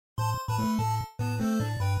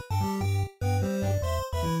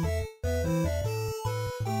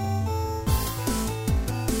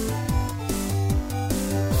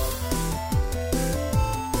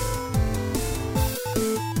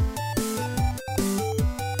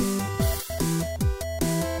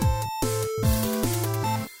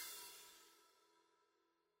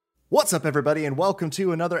What's up, everybody, and welcome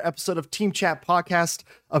to another episode of Team Chat Podcast,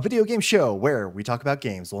 a video game show where we talk about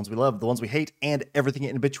games, the ones we love, the ones we hate, and everything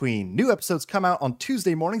in between. New episodes come out on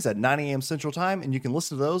Tuesday mornings at 9 a.m. Central Time, and you can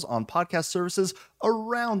listen to those on podcast services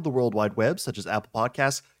around the World Wide Web, such as Apple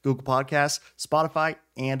Podcasts, Google Podcasts, Spotify,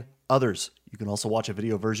 and others. You can also watch a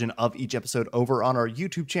video version of each episode over on our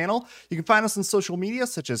YouTube channel. You can find us on social media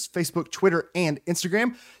such as Facebook, Twitter, and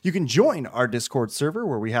Instagram. You can join our Discord server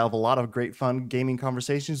where we have a lot of great fun gaming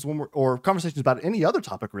conversations or conversations about any other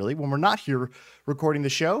topic really when we're not here recording the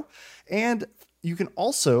show. And you can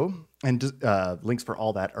also, and links for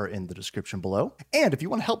all that are in the description below. And if you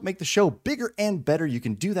want to help make the show bigger and better, you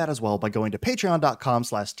can do that as well by going to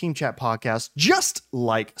patreon.com/teamchatpodcast, just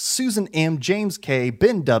like Susan M, James K,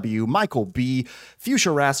 Ben W, Michael B, Fuchsia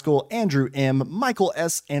Rascal, Andrew M, Michael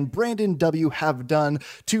S, and Brandon W have done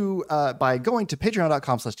by going to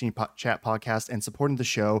patreon.com/teamchatpodcast and supporting the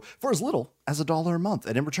show for as little as $1 a month.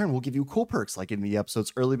 And in return, we'll give you cool perks like getting the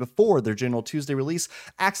episodes early before their general Tuesday release,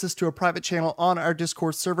 access to a private channel on our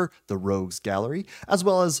Discord server, the Rogues Gallery, as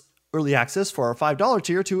well as early access for our $5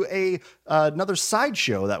 tier to another side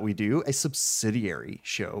show that we do, a subsidiary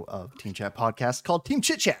show of Team Chat Podcast called Team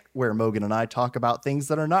Chit Chat, where Mogan and I talk about things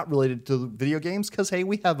that are not related to video games because, hey,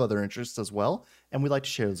 we have other interests as well, and we like to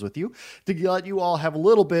share those with you to let you all have a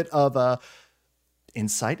little bit of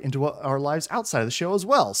insight into our lives outside of the show as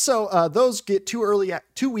well. So those get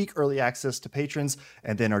 2-week early access to patrons,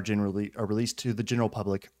 and then are released to the general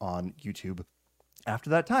public on YouTube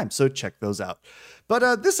after that time. So check those out.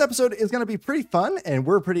 But this episode is going to be pretty fun, and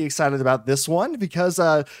we're pretty excited about this one because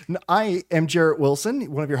I am Jarrett Wilson,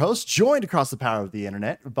 one of your hosts, joined across the power of the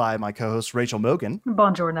internet by my co-host Rachel Mogan.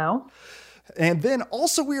 Buongiorno. And then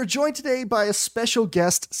also we are joined today by a special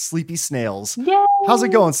guest, Sleepy Snails. Yay! How's it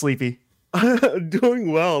going, Sleepy?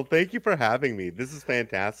 Doing well. Thank you for having me. This is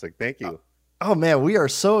fantastic. Thank you. Oh man, we are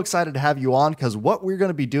so excited to have you on because what we're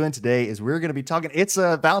going to be doing today is we're going to be talking. It's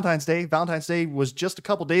Valentine's Day. Valentine's Day was just a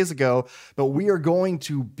couple days ago, but we are going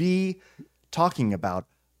to be talking about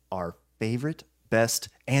our favorite, best,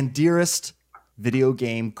 and dearest video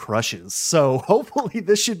game crushes. So hopefully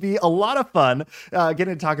this should be a lot of fun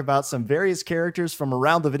getting to talk about some various characters from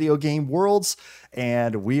around the video game worlds.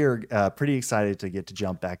 And we are pretty excited to get to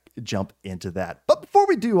jump into that. But before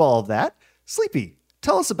we do all of that, Sleepy,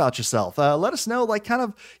 tell us about yourself. Let us know,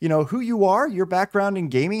 who you are, your background in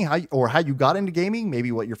gaming, how you got into gaming,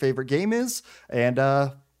 maybe what your favorite game is, and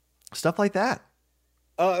stuff like that.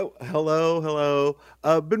 Hello.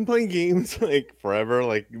 Been playing games like forever,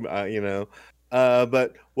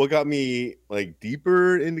 but what got me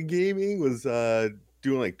deeper into gaming was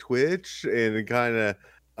doing Twitch and kind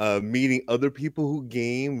of meeting other people who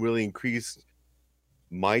game really increased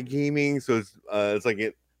my gaming. So it's like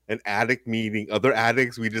an addict meeting other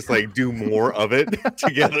addicts. We just do more of it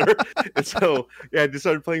together. And so I just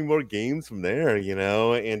started playing more games from there,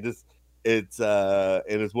 and just it's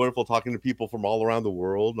wonderful talking to people from all around the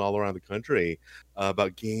world and all around the country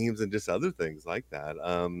about games and just other things like that.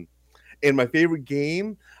 And my favorite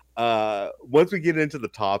game, once we get into the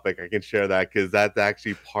topic, I can share that because that's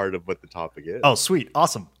actually part of what the topic is. Oh, sweet.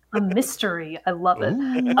 Awesome. A mystery. I love it.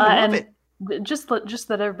 Ooh, I love it. Just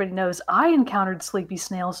that everybody knows, I encountered Sleepy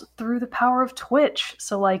Snails through the power of Twitch.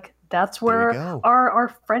 So that's where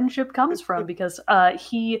our friendship comes from, because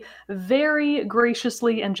he very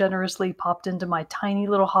graciously and generously popped into my tiny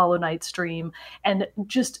little Hollow Knight stream and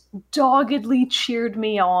just doggedly cheered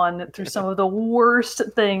me on through some of the worst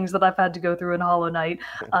things that I've had to go through in Hollow Knight.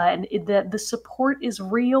 And the support is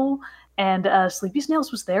real. And Sleepy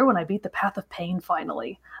Snails was there when I beat the Path of Pain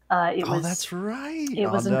finally. That's right. It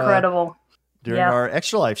was incredible. During our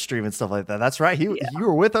Extra Life stream and stuff like that. That's right. You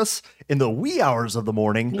were with us in the wee hours of the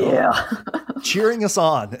morning. Yeah. Cheering us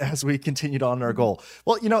on as we continued on our goal.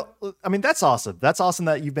 Well, that's awesome. That's awesome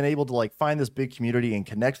that you've been able to find this big community and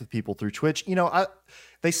connect with people through Twitch.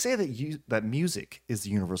 They say that music is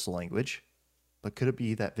the universal language, but could it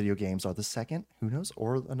be that video games are the second? Who knows?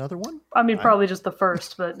 Or another one? I mean, probably just the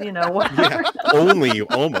first, but whatever. Yeah, only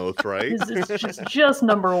almost, right? It's just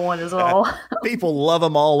number one is all. People love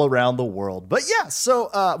them all around the world. But yeah, so,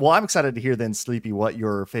 I'm excited to hear then, Sleepy, what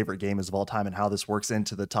your favorite game is of all time and how this works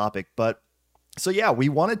into the topic. But so yeah, we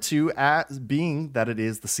wanted to, being that it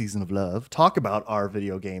is the season of love, talk about our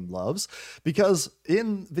video game loves, because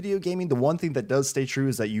in video gaming, the one thing that does stay true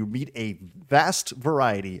is that you meet a vast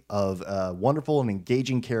variety of wonderful and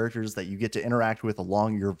engaging characters that you get to interact with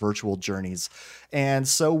along your virtual journeys. And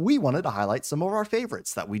so we wanted to highlight some of our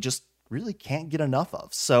favorites that we just really can't get enough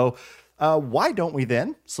of. So why don't we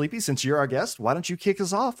then, Sleepy, since you're our guest, why don't you kick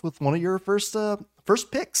us off with one of your first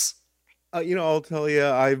picks? I'll tell you,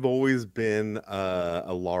 I've always been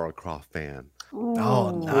a Lara Croft fan. Oh, Ooh.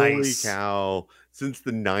 Holy nice. cow! Since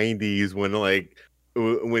the '90s,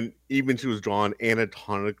 when even she was drawn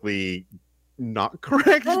anatomically not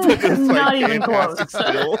correct, but just Not like even close. fantastic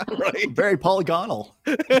still, right? Very polygonal.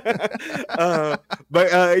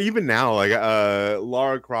 But even now, like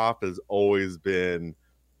Lara Croft has always been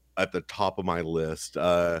at the top of my list.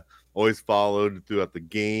 Always followed throughout the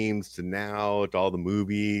games to now to all the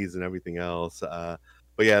movies and everything else. But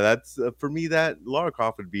yeah, that's for me. That Lara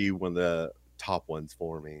Croft would be one of the top ones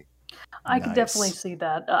for me. I could definitely see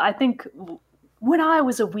that. I think when I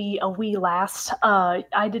was a wee lass,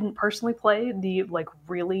 I didn't personally play the like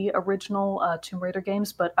really original Tomb Raider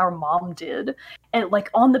games, but our mom did. And like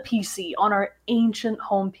on the PC, on our ancient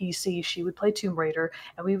home PC, she would play Tomb Raider,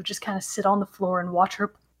 and we would just kind of sit on the floor and watch her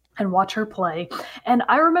play. And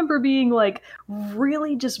I remember being like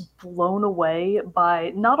really just blown away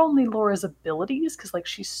by not only Laura's abilities, because like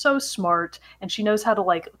she's so smart and she knows how to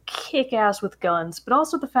like kick ass with guns, but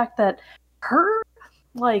also the fact that her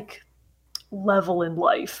like level in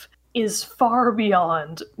life is far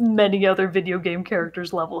beyond many other video game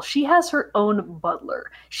characters' level. She has her own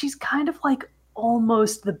butler. She's kind of like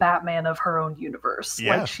almost the Batman of her own universe.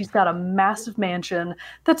 Yeah. Like she's got a massive mansion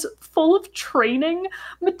that's full of training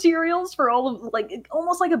materials for all of like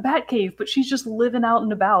almost like a bat cave, but she's just living out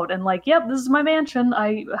and about and like, yep, this is my mansion.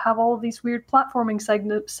 I have all of these weird platforming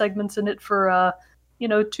segments in it for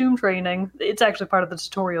tomb training. It's actually part of the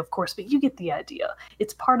tutorial, of course, but you get the idea.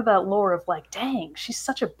 It's part of that lore of like, dang, she's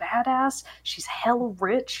such a badass. She's hella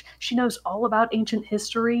rich. She knows all about ancient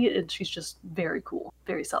history, and she's just very cool.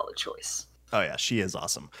 Very solid choice. Oh yeah, she is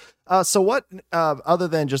awesome. So what, other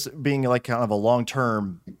than just being like kind of a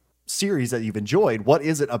long-term series that you've enjoyed, what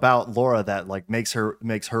is it about Laura that like makes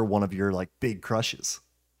her one of your like big crushes?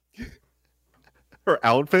 Her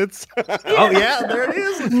outfits. Oh yeah, there it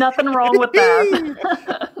is. Nothing wrong with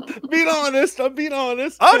that. Being honest, I'm being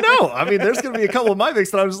honest. Oh no, I mean, there's gonna be a couple of my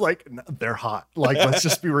picks that I was just like, no, they're hot. Like, let's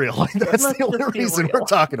just be real. Like, that's Let's the only just be reason real. we're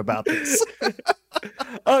talking about this.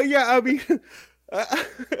 Yeah, I mean,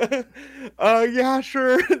 yeah,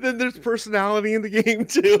 sure. Then there's personality in the game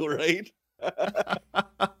too, right? But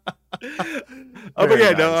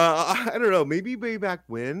yeah, no, I don't know. Maybe way back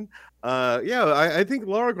when. Yeah, I think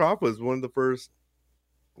Lara Croft was one of the first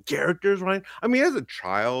characters, right? I mean, as a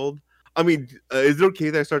child, I mean, is it okay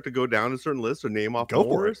that I start to go down a certain list or name off Go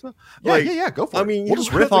more for or it. something? Yeah, Like, yeah, go for I it. mean, We'll you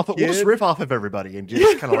just know, riff as a off. We'll just kid- riff off of everybody and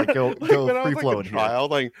just kind of like go when I was free like flowing a here. child,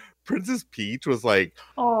 like Princess Peach was like,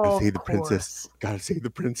 Oh, gotta save of the princess, course. gotta save the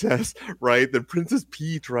princess, right? The Princess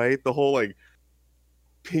Peach, right? The whole like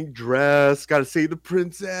pink dress, gotta save the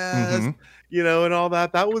princess, Mhm. and all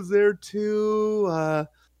that. That was there too.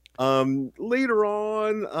 Later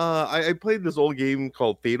on, I played this old game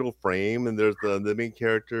called Fatal Frame, and there's the main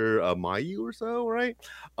character, Mayu or so, right?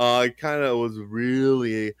 I kind of was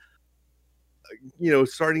really,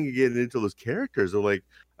 starting to get into those characters, or like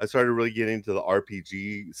I started really getting into the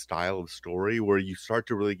RPG style of story where you start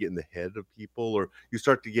to really get in the head of people, or you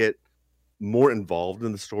start to get more involved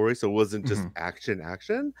in the story. So it wasn't just action.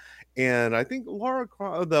 And I think Lara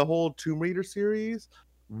Croft, the whole Tomb Raider series,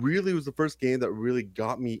 really was the first game that really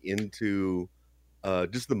got me into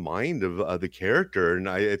just the mind of the character. And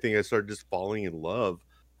I think I started just falling in love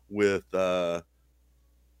with I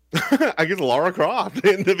guess Lara Croft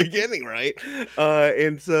in the beginning, right?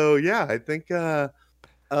 And so yeah, I think I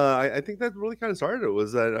think that really kind of started it.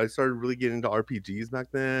 Was that I started really getting into RPGs back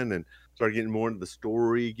then, and started getting more into the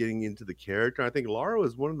story, getting into the character. I think Lara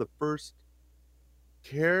was one of the first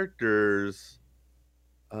characters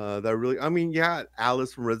that really, I mean, yeah,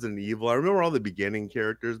 Alice from Resident Evil. I remember all the beginning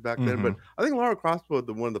characters back then, but I think Lara Croft was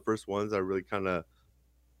one of the first ones that really kind of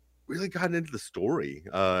really got into the story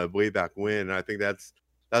way back when. And I think that's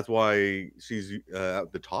why she's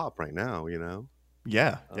at the top right now,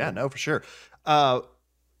 Yeah, no, for sure.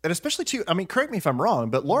 And especially too, I mean, correct me if I'm wrong,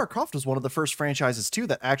 but Lara Croft was one of the first franchises too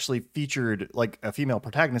that actually featured like a female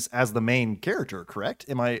protagonist as the main character, correct?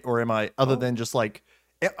 Am I other than just like,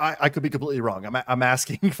 I could be completely wrong. I'm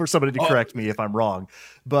asking for somebody to correct me if I'm wrong,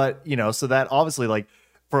 but so that obviously like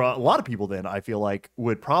for a lot of people then I feel like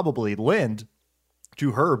would probably lend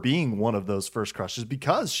to her being one of those first crushes,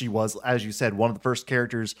 because she was, as you said, one of the first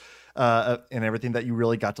characters and everything that you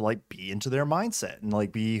really got to like be into their mindset and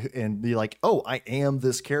like be like, oh, I am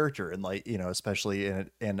this character, and like especially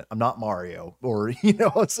and I'm not Mario or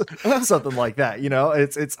something like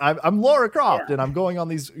that. I'm Lara Croft and I'm going on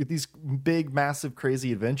these big massive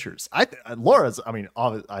crazy adventures. Laura's, I mean,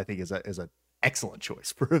 I think is an excellent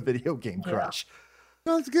choice for a video game crush.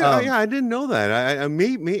 No, that's good. Yeah, I didn't know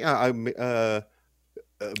that.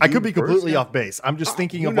 I could be completely off base. I'm just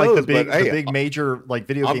thinking of like the big major like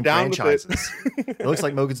video game franchises. It looks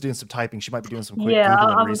like Mogan's doing some typing. She might be doing some quick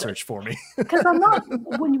Googling research for me. Because I'm not.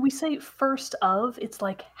 When we say first of, it's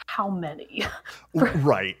like how many?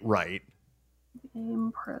 Right.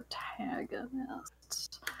 Game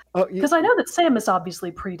protagonists. Because I know that Samus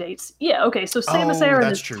obviously predates. Yeah, okay, so Samus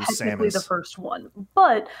Aran is technically the first one.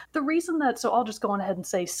 But the reason that, so I'll just go on ahead and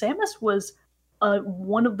say Samus was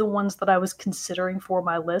one of the ones that I was considering for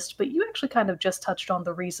my list, but you actually kind of just touched on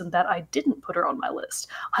the reason that I didn't put her on my list.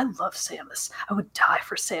 I love Samus. I would die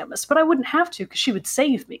for Samus, but I wouldn't have to because she would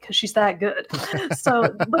save me because she's that good. So,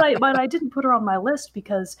 but I didn't put her on my list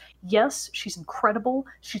because, yes, she's incredible.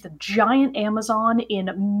 She's a giant Amazon in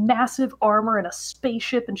massive armor and a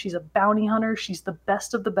spaceship, and she's a bounty hunter. She's the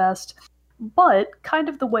best of the best. But kind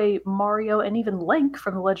of the way Mario and even Link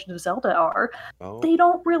from The Legend of Zelda are, they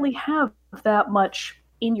don't really have that much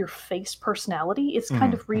in-your-face personality. It's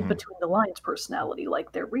kind of read between the lines personality,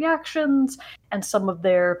 like their reactions and some of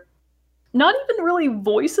their, not even really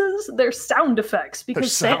voices, their sound effects.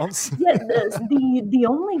 Because their sounds. The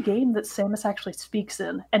only game that Samus actually speaks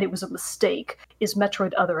in, and it was a mistake, is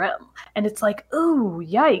Metroid Other M. And it's like, ooh,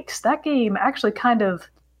 yikes, that game actually kind of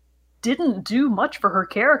didn't do much for her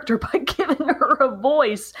character by giving her a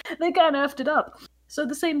voice. They kind of effed it up. So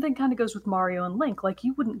the same thing kind of goes with Mario and Link. Like,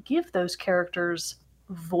 you wouldn't give those characters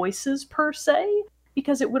voices per se,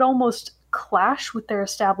 because it would almost clash with their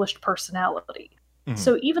established personality.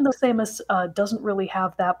 So even though Samus doesn't really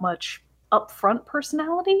have that much upfront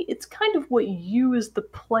personality, it's kind of what you as the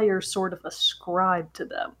player sort of ascribe to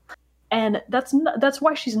them. And that's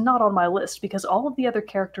why she's not on my list, because all of the other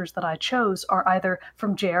characters that I chose are either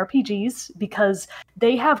from JRPGs, because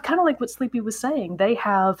they have, kind of like what Sleepy was saying, they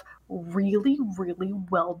have really, really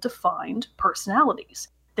well-defined personalities.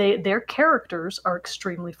 Their characters are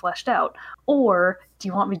extremely fleshed out. Or, do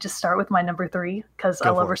you want me to just start with my number 3? Because I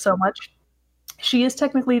love her so much. She is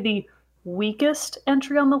technically the weakest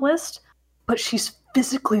entry on the list, but she's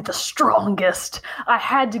physically the strongest. I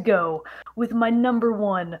had to go with my number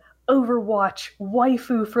 1 Overwatch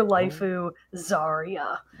waifu for laifu,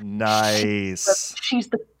 Zarya. Nice. She's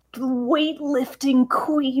the weightlifting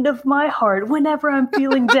queen of my heart. Whenever I'm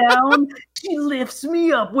feeling down, she lifts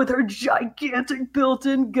me up with her gigantic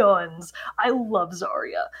built-in guns. I love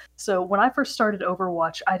Zarya. So when I first started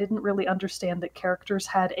Overwatch, I didn't really understand that characters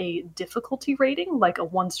had a difficulty rating, like a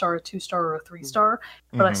 1-star, a 2-star, or a 3-star.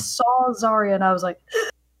 But I saw Zarya and I was like,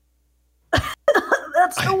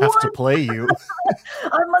 that's the one. I have to play you.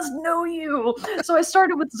 I must know you. So I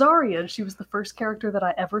started with Zarya, and she was the first character that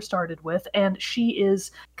I ever started with, and she is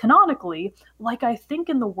canonically, like, I think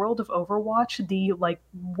in the world of Overwatch, the like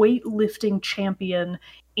weightlifting champion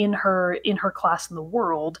in her class in the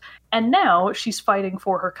world. And now she's fighting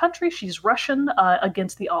for her country. She's Russian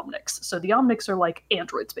against the Omnics. So the Omnics are like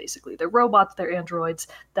androids, basically. They're robots. They're androids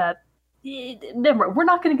that. Never. We're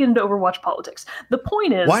not going to get into Overwatch politics. The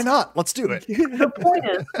point is... Why not? Let's do it. The point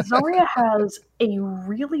is, Zarya has a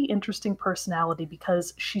really interesting personality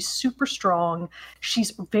because she's super strong.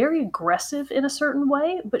 She's very aggressive in a certain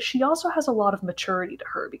way, but she also has a lot of maturity to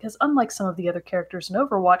her because unlike some of the other characters in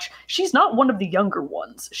Overwatch, she's not one of the younger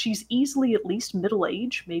ones. She's easily at least middle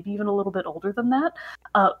age, maybe even a little bit older than that.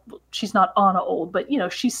 She's not Ana old, but, you know,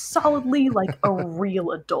 she's solidly like a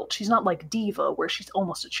real adult. She's not like Diva, where she's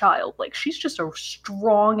almost a child. Like, she's just a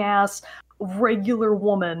strong-ass, regular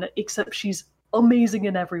woman, except she's amazing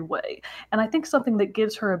in every way. And I think something that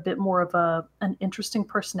gives her a bit more of an interesting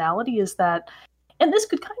personality is that, and this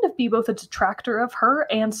could kind of be both a detractor of her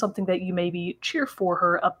and something that you maybe cheer for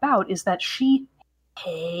her about, is that she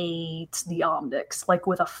hates the Omnics, like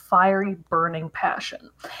with a fiery, burning passion.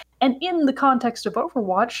 And in the context of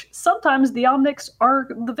Overwatch, sometimes the Omnics are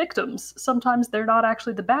the victims. Sometimes they're not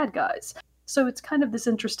actually the bad guys. So it's kind of this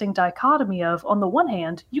interesting dichotomy of, on the one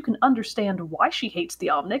hand, you can understand why she hates the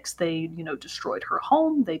Omnics. They, you know, destroyed her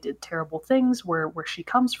home. They did terrible things where she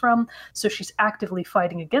comes from. So she's actively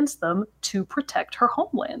fighting against them to protect her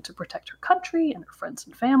homeland, to protect her country and her friends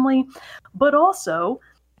and family. But also,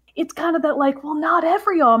 it's kind of that like, well, not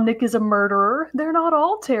every Omnic is a murderer. They're not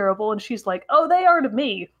all terrible. And she's like, oh, they are to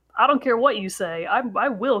me. I don't care what you say. I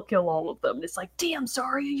will kill all of them. And it's like, damn,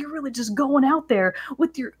 Zarya, you're really just going out there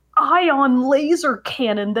with your ion laser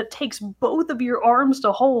cannon that takes both of your arms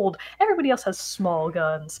to hold. Everybody else has small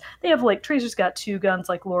guns. They have, like, Tracer's got 2 guns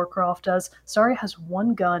like Lara Croft does. Zarya has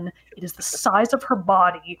 1 gun. It is the size of her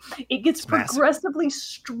body. It gets progressively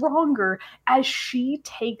stronger as she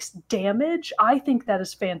takes damage. I think that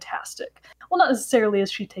is fantastic. Well, not necessarily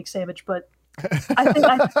as she takes damage, but I think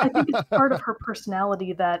it's part of her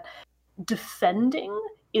personality that defending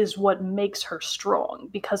is what makes her strong,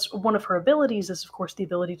 because one of her abilities is, of course, the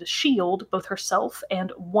ability to shield both herself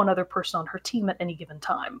and one other person on her team at any given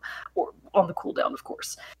time, or on the cooldown, of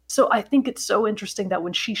course. So I think it's so interesting that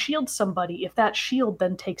when she shields somebody, if that shield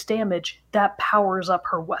then takes damage, that powers up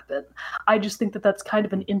her weapon. I just think that that's kind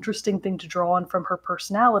of an interesting thing to draw on from her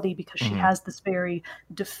personality, because she has this very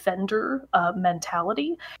defender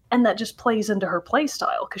mentality, and that just plays into her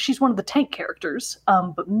playstyle, because she's one of the tank characters.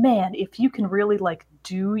 But man, if you can really like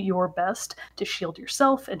do your best to shield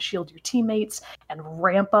yourself and shield your teammates and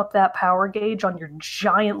ramp up that power gauge on your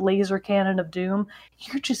giant laser cannon of doom,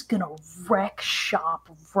 you're just gonna wreck shop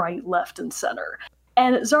right, left, and center.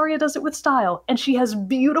 And Zarya does it with style, and she has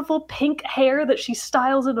beautiful pink hair that she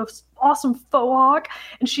styles in an awesome faux hawk.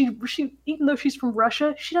 And she, even though she's from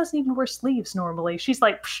Russia, she doesn't even wear sleeves normally. She's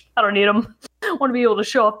like, I don't need them. I want to be able to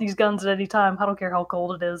show off these guns at any time. I don't care how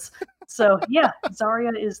cold it is. So yeah,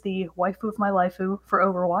 Zarya is the waifu of my lifeu for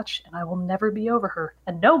Overwatch, and I will never be over her.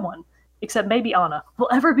 And no one, except maybe Ana, will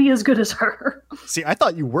ever be as good as her. See, I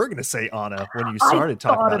thought you were going to say Ana when you started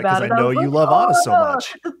talking about it, because I know you love Ana so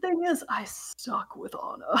much. The thing is, I suck with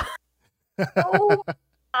Ana. Oh,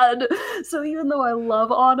 God. So even though I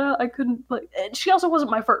love Ana, I couldn't, like, she also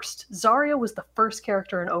wasn't my first. Zarya was the first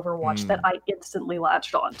character in Overwatch that I instantly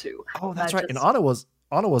latched onto. Oh, that's right. And Ana was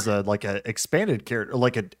a like a expanded character,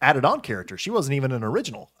 like an added on character. She wasn't even an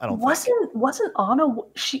original. I don't think. Wasn't Ana?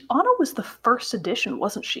 Ana was the first edition,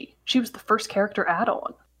 wasn't she? She was the first character add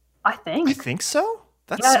on. I think so.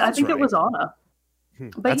 I think it was Ana.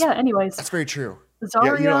 But anyways, that's very true.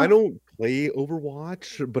 Zarya, yeah, I don't play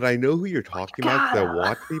Overwatch, but I know who you're talking about. That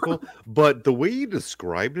watch people. But the way you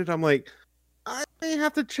described it, I'm like, I may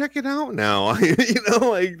have to check it out now.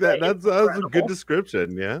 Like that. That's a good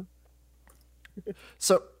description. Yeah.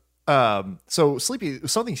 So Sleepy,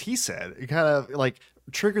 something he said, it kind of like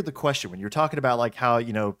triggered the question when you're talking about like how,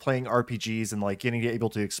 playing RPGs and like getting able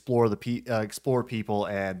to explore explore people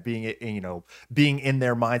and being in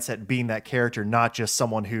their mindset, being that character, not just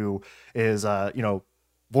someone who is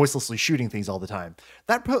voicelessly shooting things all the time.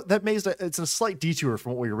 That makes it's a slight detour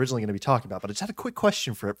from what we were originally going to be talking about, but I just had a quick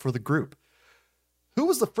question for the group. Who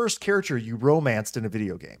was the first character you romanced in a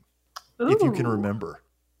video game? Ooh. If you can remember.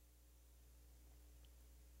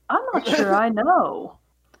 I'm not sure I know.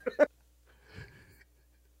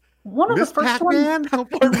 One of the first Pac-Man? How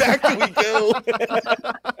far back do we go?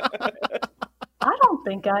 I don't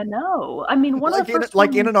think I know. I mean, one of the first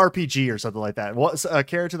in an RPG or something like that. What's a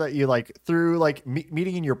character that you like through like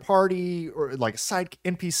meeting in your party, or like a side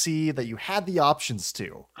NPC that you had the options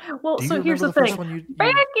to? Well, so here's the thing.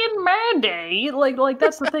 Back in my day, like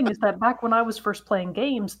that's the thing, is that back when I was first playing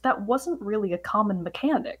games, that wasn't really a common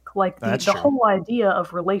mechanic. Like the whole idea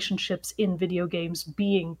of relationships in video games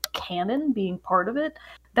being canon, being part of it,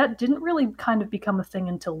 that didn't really kind of become a thing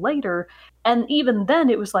until later. And even then,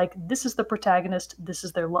 it was like, this is the protagonist, this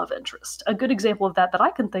is their love interest. A good example of that I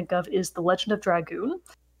can think of is The Legend of Dragoon.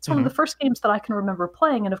 It's one of the first games that I can remember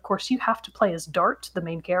playing, and of course you have to play as Dart, the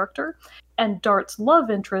main character, and Dart's love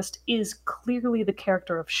interest is clearly the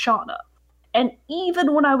character of Shauna. And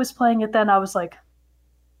even when I was playing it then, I was like,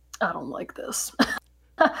 I don't like this.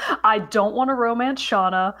 I don't want to romance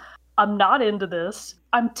Shauna. I'm not into this.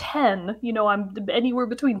 I'm 10, I'm anywhere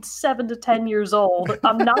between 7 to 10 years old.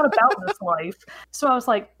 I'm not about this life. So I was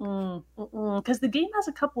like, because the game has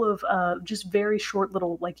a couple of just very short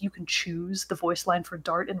little, like, you can choose the voice line for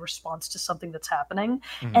Dart in response to something that's happening.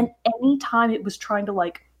 And anytime it was trying to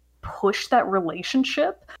like push that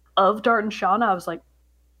relationship of Dart and Shauna, I was like,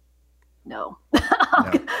 no.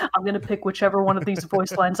 I'm going to pick whichever one of these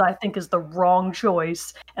voice lines I think is the wrong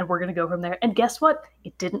choice, and we're going to go from there. And guess what?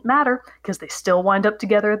 It didn't matter, because they still wind up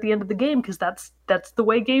together at the end of the game, because that's the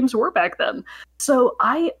way games were back then. So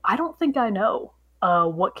I don't think I know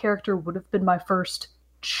what character would have been my first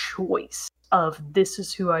choice of this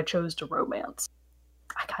is who I chose to romance.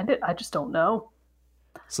 I just don't know.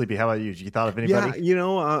 Sleepy, how about you? You thought of anybody? Yeah,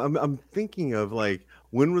 I'm thinking of like,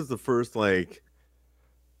 when was the first like,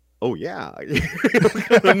 oh yeah,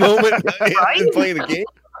 the moment in playing the game.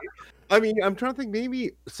 I mean, I'm trying to think,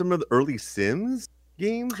 maybe some of the early Sims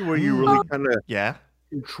games where you really kind of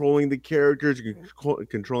controlling the characters,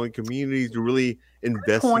 controlling communities, you're really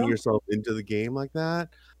investing yourself into the game like that.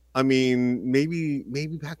 I mean, maybe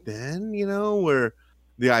back then, where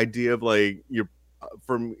the idea of like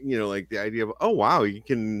like the idea of, oh wow, you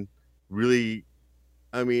can really.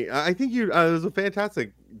 I mean, I think it was a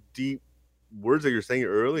fantastic deep words that you're saying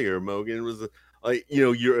earlier, Mogan. It was like,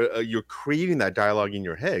 you're creating that dialogue in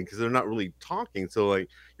your head, because they're not really talking, so like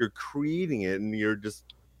you're creating it, and you're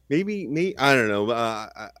just maybe I don't know,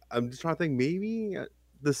 I'm just trying to think, maybe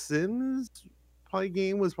The Sims probably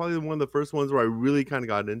game was probably one of the first ones where I really kind of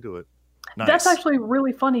got into it. Nice. That's actually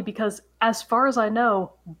really funny because as far as I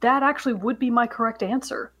know, that actually would be my correct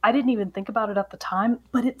answer. I didn't even think about it at the time,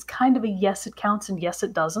 but it's kind of a yes, it counts, and yes,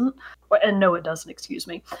 it doesn't. And no, it doesn't, excuse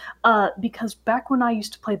me. Because back when I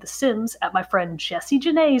used to play The Sims at my friend Jessie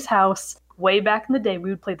Janae's house, way back in the day,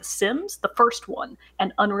 we would play The Sims, the first one,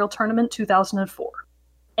 and Unreal Tournament 2004.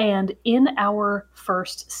 And in our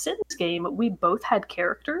first Sims game, we both had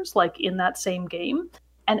characters, like in that same game,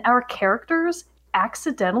 and our characters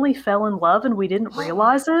accidentally fell in love and we didn't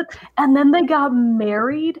realize it, and then they got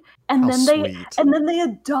married, and then they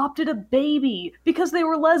adopted a baby because they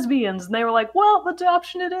were lesbians, and they were like, well,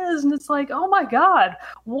 adoption it is. And it's like, oh my god,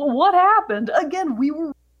 what happened? Again, we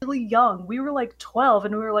were really young, we were like 12,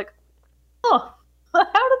 and we were like, oh, how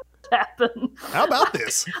did that happen? How about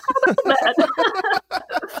this? How about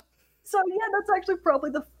that? So yeah, that's actually probably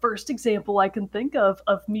the first example I can think of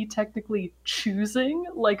me technically choosing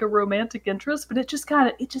like a romantic interest, but it just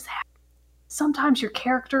happens. Sometimes your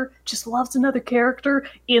character just loves another character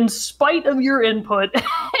in spite of your input.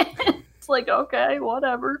 It's like, okay,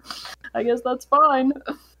 whatever. I guess that's fine.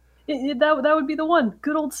 That would be the one.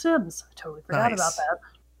 Good old Sims. I totally forgot about that.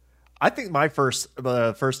 I think my first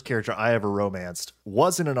character I ever romanced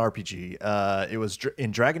was in an RPG. It was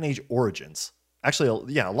in Dragon Age Origins.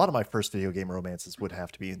 Actually, yeah, a lot of my first video game romances would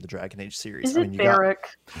have to be in the Dragon Age series. Is it Varric?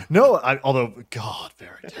 No, although, God,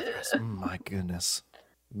 Varric. My goodness,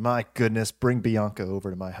 bring Bianca over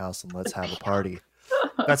to my house and let's have a party.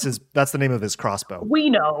 That's the name of his crossbow. We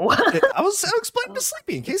know. I was explaining to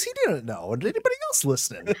Sleepy in case he didn't know, and anybody else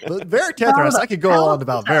listening. But Varric Tethras, I could go on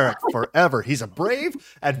about Varric forever. He's a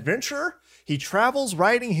brave adventurer. He travels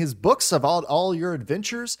writing his books about all your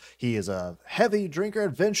adventures. He is a heavy drinker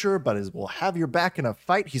adventurer, but will have your back in a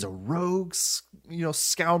fight. He's a rogue,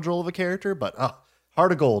 scoundrel of a character, but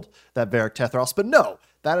heart of gold, that Varric Tethras. But no,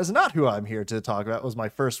 that is not who I'm here to talk about. It was my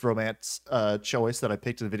first romance choice that I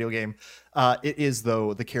picked in the video game. It is,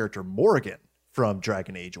 though, the character Morrigan from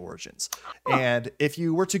Dragon Age Origins. And if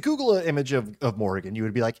you were to Google an image of Morrigan, you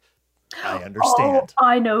would be like, I understand. Oh,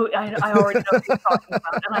 I know. I already know what you're talking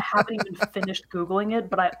about, and I haven't even finished Googling it,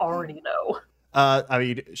 but I already know. I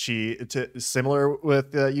mean, similar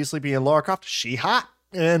with you, Sleepy, and Lara Croft, she hot.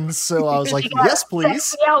 And so I was like, yes,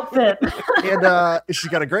 please. Outfit. And she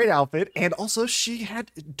got a great outfit. And also she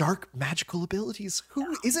had dark magical abilities.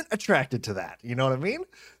 Who isn't attracted to that? You know what I mean?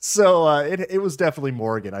 So it was definitely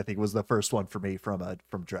Morrigan, I think, was the first one for me from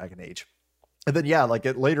Dragon Age. And then, yeah, like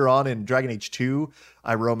later on in Dragon Age 2,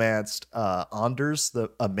 I romanced Anders,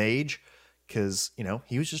 a mage, because,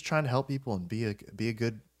 he was just trying to help people and be a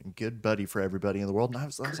good buddy for everybody in the world. And I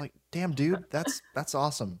was like, damn, dude, that's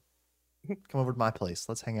awesome. Come over to my place.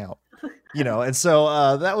 Let's hang out. And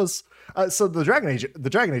so that was so the Dragon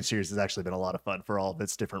Age series has actually been a lot of fun for all of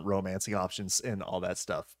its different romancing options and all that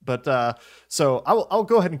stuff. But so I'll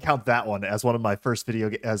go ahead and count that one as one of my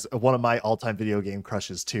as one of my all-time video game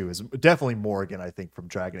crushes too. Is definitely Morrigan, I think, from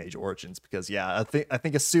Dragon Age Origins, because yeah, I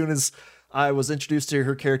think as soon as I was introduced to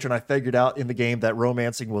her character and I figured out in the game that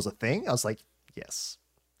romancing was a thing, I was like, yes,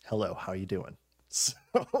 hello, how you doing? So,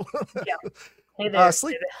 yeah. Hey there.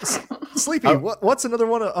 Sleepy, what's another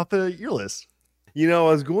one up your list? I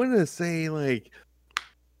was going to say, like,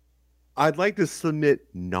 I'd like to submit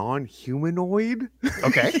non-humanoid.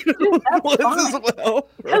 Okay. Dude, as well.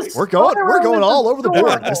 Right? We're going all over the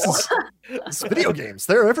board. This is video games.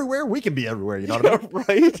 They're everywhere. We can be everywhere. You know what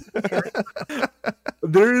I mean? Right?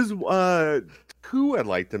 There's two I'd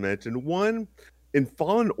like to mention. One, in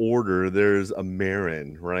Fallen Order, there's a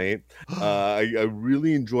Marin, right? I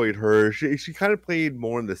really enjoyed her. She kind of played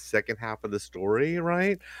more in the second half of the story,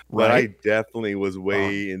 right? But I definitely was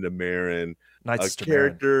way into Marin. Nice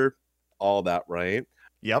character, Marin. All that, right?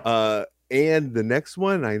 Yep. And the next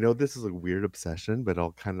one, I know this is a weird obsession, but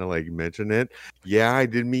I'll kind of like mention it. Yeah, I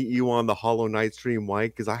did meet you on the Hollow Knight stream,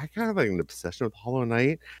 White, because I kind of like an obsession with Hollow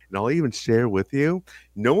Knight, and I'll even share with you.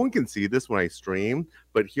 No one can see this when I stream,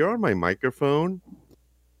 but here on my microphone.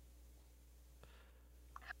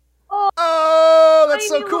 Oh, that's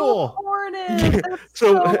so cool. That's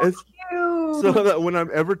so cute. So that when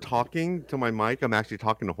I'm ever talking to my mic, I'm actually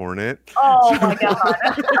talking to Hornet. Oh my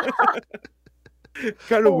god.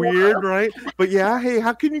 Kind of weird, right? But yeah, hey,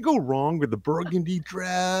 how can you go wrong with the burgundy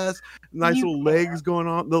dress, nice little legs going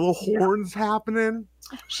on, the little horns happening?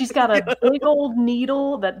 She's got a big old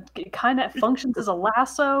needle that kind of functions as a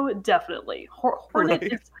lasso. Definitely. Hornet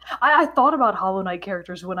Right. is... I thought about Hollow Knight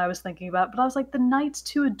characters when I was thinking about it, but I was like, the Knight's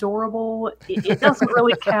too adorable. It doesn't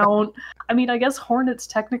really count. I mean, I guess Hornet's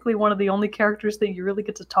technically one of the only characters that you really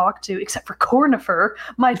get to talk to, except for Cornifer,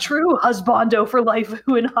 my true husbando for life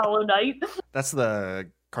in Hollow Knight. That's the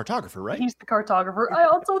cartographer, right? He's the cartographer. I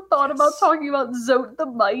also thought about talking about Zote the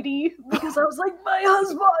Mighty, because I was like, my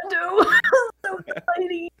husbando! Zote the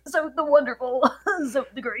Mighty, Zote the Wonderful,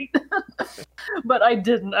 Zote the Great. But I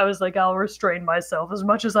didn't. I was like, I'll restrain myself. As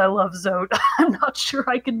much as I love Zote, I'm not sure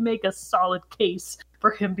I can make a solid case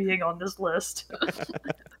for him being on this list.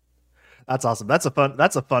 That's awesome. That's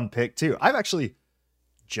a fun pick too. I've actually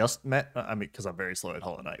just met, I mean, because I'm very slow at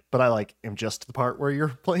Hollow Knight, but I am just the part where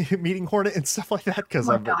you're meeting Hornet and stuff like that. Because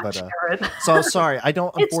so I'm sorry, I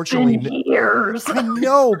don't unfortunately. It's been years. I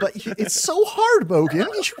know, but it's so hard, Mogan.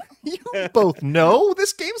 You both know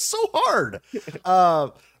this game's so hard.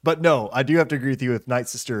 But no, I do have to agree with you with Night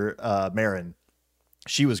Sister Marin.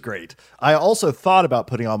 She was great. I also thought about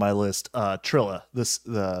putting on my list Trilla,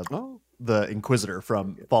 the Inquisitor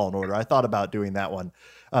from Fallen Order. I thought about doing that one,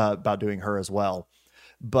 about doing her as well.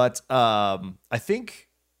 But I think,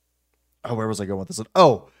 where was I going with this one?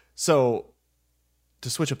 Oh, so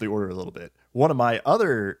to switch up the order a little bit, one of my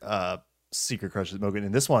other secret crushes, Mogan,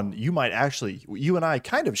 and this one, you and I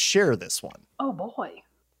kind of share this one. Oh boy.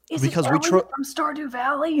 Is because it from Stardew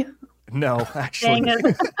Valley? No, actually. Dang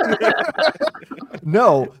it.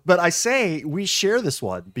 No, but I say we share this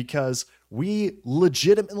one because we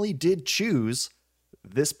legitimately did choose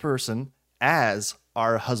this person as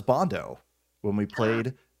our husbando when we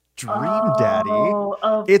played Dream Daddy.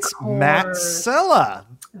 It's course. Matt Sella.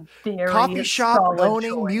 Coffee shop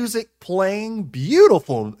owning, choice. music playing,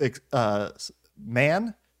 beautiful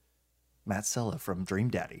man. Matt Sella from Dream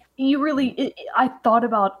Daddy. I thought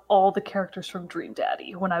about all the characters from Dream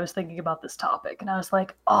Daddy when I was thinking about this topic, and I was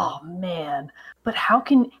like, oh man, but how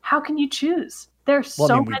can you choose? There's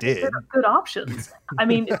many good options. I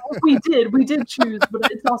mean, we did choose,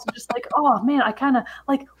 but it's also just like, oh man, I kind of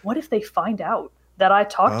like, what if they find out that I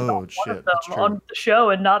talked about one of them on the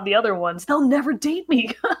show and not the other ones? They'll never date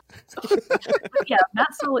me. Yeah,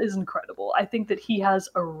 Matt Sella is incredible. I think that he has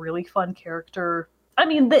a really fun character. I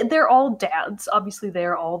mean, they're all dads. Obviously,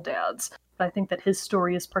 they're all dads. But I think that his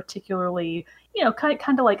story is particularly,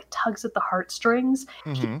 kind of like tugs at the heartstrings.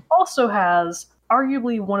 Mm-hmm. He also has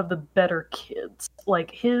arguably one of the better kids. Like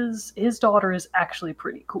his daughter is actually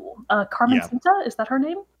pretty cool. Carmencita, is that her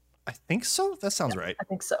name? I think so. That sounds right. I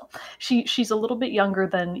think so. She's a little bit younger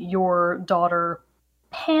than your daughter,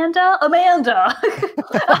 Amanda. I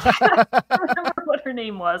don't remember what her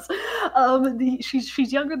name was.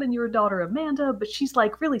 She's younger than your daughter, Amanda, but she's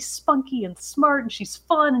like really spunky and smart, and she's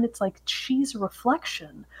fun, and it's like she's a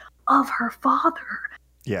reflection of her father.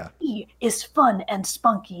 Yeah. He is fun and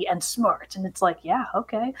spunky and smart. And it's like, yeah,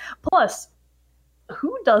 okay. Plus,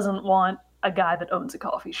 who doesn't want a guy that owns a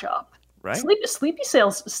coffee shop? Right. Sleepy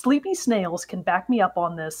Snails can back me up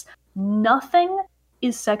on this. Nothing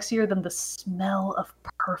is sexier than the smell of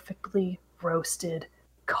perfectly roasted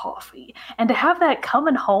coffee. And to have that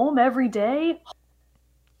coming home every day,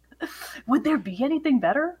 would there be anything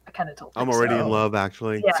better? I kind of don't think I'm already in love,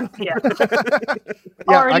 actually. Yeah.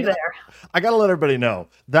 Already there. I got to let everybody know.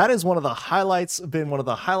 That is one of the highlights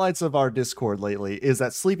of our Discord lately, is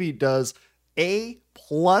that Sleepy does A+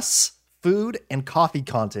 food and coffee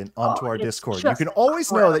content onto our Discord. You can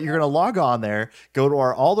always know that you're going to log on there, go to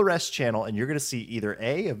our All the Rest channel, and you're going to see either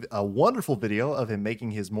a wonderful video of him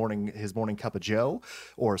making his morning cup of joe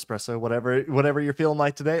or espresso, whatever you're feeling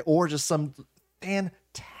like today, or just some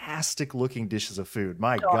fantastic looking dishes of food.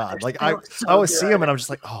 My God. Like I always see them and I'm just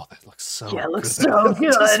like, oh, that looks so good. Yeah, it looks so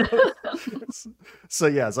good. So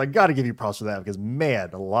yes, I got to give you props for that, because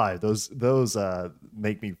man alive, those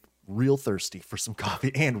make me real thirsty for some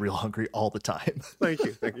coffee and real hungry all the time. Thank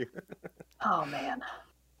you. Oh man.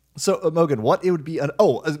 So Mogan, what it would be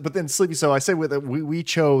but then Sleepy. So I say we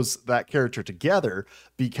chose that character together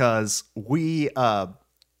because we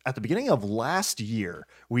at the beginning of last year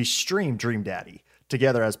we streamed Dream Daddy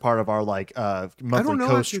together as part of our monthly. I don't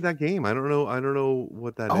know actually that game. I don't know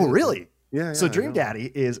what that is. Oh really? Yeah. So Dream Daddy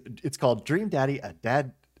it's called Dream Daddy, a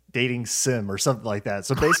dad dating sim or something like that.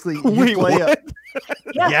 So basically you play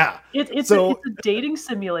Yeah. It's a dating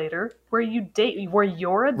simulator where you date, where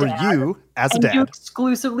you're a dad. Where you, as a dad, you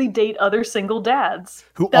exclusively date other single dads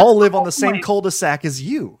who all live on the same cul-de-sac as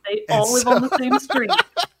you. They all live on the same street.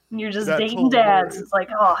 And you're just dating dads. It's like,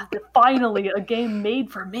 oh, finally a game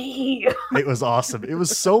made for me. It was awesome. It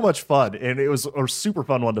was so much fun, and it was a super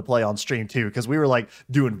fun one to play on stream too, because we were like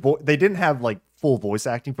doing. They didn't have like full voice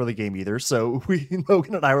acting for the game either, so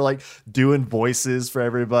Logan and I were like doing voices for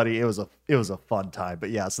everybody. It was a fun time. But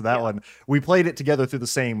yeah, so that one we played it together through the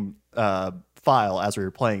same file as we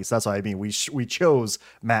were playing. So that's what I mean. We chose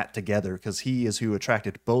Matt together because he is who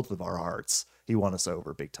attracted both of our hearts. He won us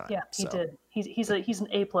over big time. Yeah, he did. He's an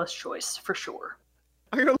A+ choice for sure.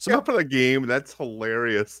 I gotta look up for the game. That's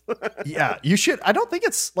hilarious. Yeah, you should. I don't think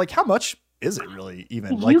it's like, how much is it really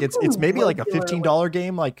even? Like it's maybe like a $15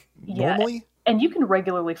 game like normally. And you can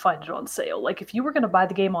regularly find it on sale. Like if you were going to buy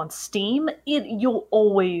the game on Steam,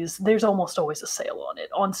 there's almost always a sale on it.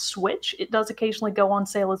 On Switch, it does occasionally go on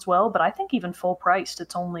sale as well, but I think even full priced,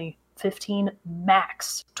 it's only $15,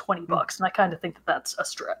 max $20, and I kind of think that's a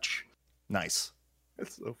stretch. Nice.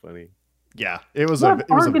 That's so funny. Yeah, it was a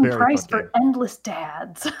bargain price for endless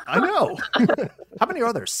dads. I know. How many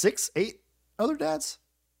are there? 6, 8 other dads?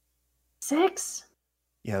 6.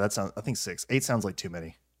 Yeah, I think 6. 8 sounds like too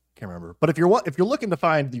many. Can't remember. But if you're looking to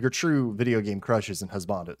find your true video game crushes and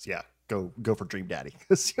husbandos, yeah, go for Dream Daddy,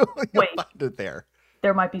 because you'll find it there.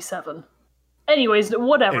 There might be 7. Anyways,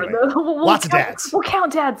 whatever. Anyway, lots of dads. We'll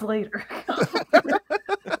count dads later.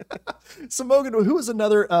 So Mogan, who is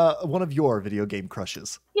another one of your video game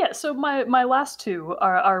crushes? Yeah, so my last two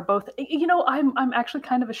are both. I'm actually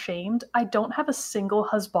kind of ashamed. I don't have a single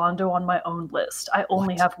husbando on my own list. I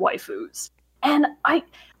only have waifus. And I,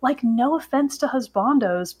 like, no offense to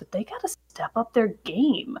husbandos, but they gotta step up their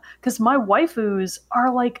game. Because my waifus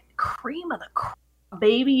are, like, cream of the crop,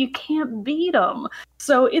 baby. You can't beat them.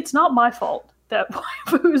 So it's not my fault that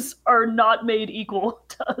waifus are not made equal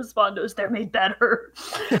to husbandos. They're made better.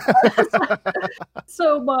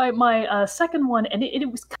 So my second one, and it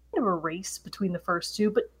was kind of a race between the first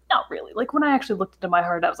two, but not really. Like, when I actually looked into my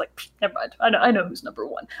heart, I was like, never mind. I know who's number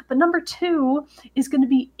 1. But number 2 is going to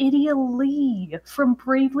be Idia Lee from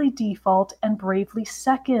Bravely Default and Bravely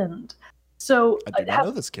Second. So I do not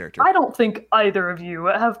know this character. I don't think either of you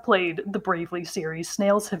have played the Bravely series.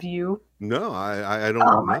 Snails, have you? No, I don't.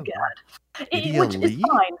 Oh my god. Which is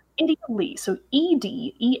fine. Idia Lee. So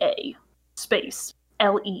EDEA space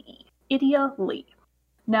LEE. Idia Lee.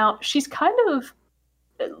 Now, she's kind of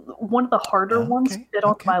one of the harder ones to fit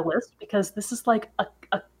on my list, because this is like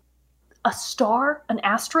a star, an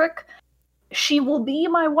asterisk. She will be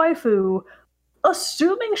my waifu,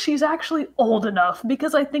 assuming she's actually old enough,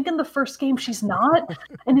 because I think in the first game she's not,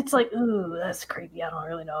 and it's like, ooh, that's creepy. I don't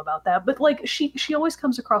really know about that. But like, she always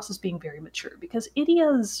comes across as being very mature, because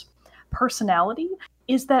Idia's personality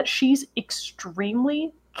is that she's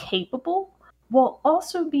extremely capable while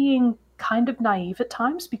also being kind of naive at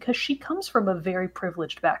times, because she comes from a very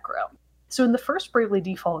privileged background. So in the first Bravely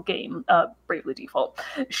Default game, Bravely Default,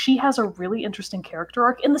 she has a really interesting character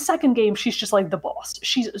arc. In the second game, she's just like the boss.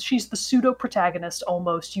 She's the pseudo-protagonist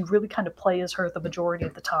almost. You really kind of play as her the majority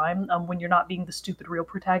of the time, when you're not being the stupid real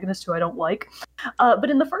protagonist who I don't like.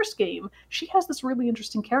 But in the first game, she has this really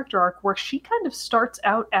interesting character arc where she kind of starts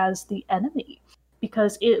out as the enemy,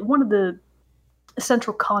 because one of the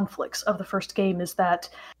central conflicts of the first game is that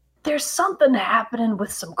there's something happening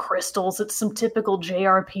with some crystals. It's some typical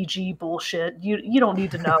JRPG bullshit. You don't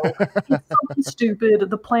need to know. It's something stupid.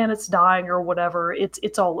 The planet's dying or whatever.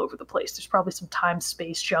 It's all over the place. There's probably some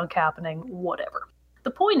time-space junk happening, whatever.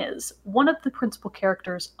 The point is, one of the principal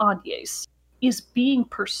characters, Agnes, is being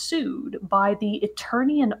pursued by the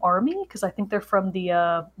Eternian army, because I think they're from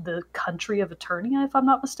the country of Eternia, if I'm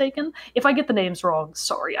not mistaken. If I get the names wrong,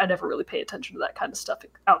 sorry. I never really pay attention to that kind of stuff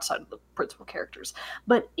outside of the principal characters.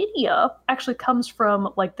 But Idia actually comes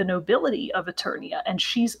from, like, the nobility of Eternia, and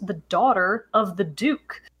she's the daughter of the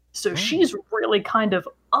Duke. So she's really kind of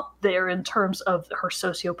up there in terms of her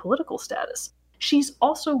socio-political status. She's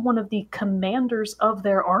also one of the commanders of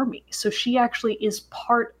their army. So she actually is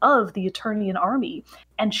part of the Eternian army,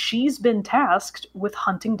 and she's been tasked with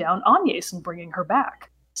hunting down Agnes and bringing her back.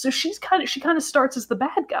 So she kind of starts as the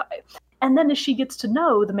bad guy. And then as she gets to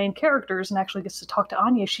know the main characters and actually gets to talk to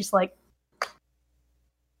Agnes, she's like,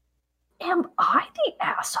 am I the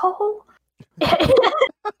asshole? Am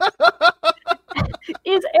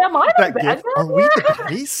I the bad guy? Are we the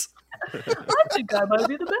baddies? I think I might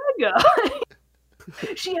be the bad guy.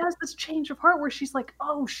 She has this change of heart where she's like,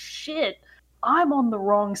 oh shit, I'm on the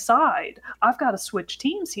wrong side. I've got to switch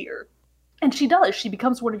teams here. And she does. She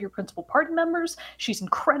becomes one of your principal party members. She's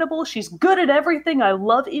incredible. She's good at everything. I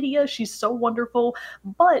love Idia. She's so wonderful.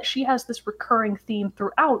 But she has this recurring theme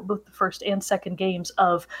throughout both the first and second games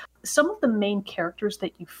of some of the main characters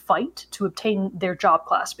that you fight to obtain their job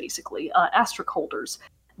class, basically, asterisk holders.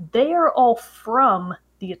 they are all from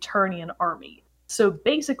the Eternian army. So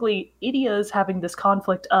basically, Idia is having this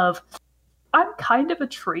conflict of, I'm kind of a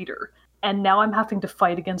traitor, and now I'm having to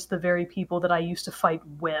fight against the very people that I used to fight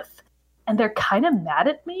with. And they're kind of mad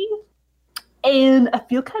at me. And I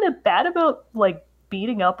feel kind of bad about, like,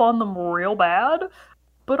 beating up on them real bad.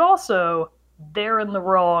 But also, they're in the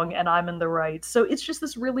wrong and I'm in the right. So it's just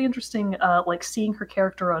this really interesting, like, seeing her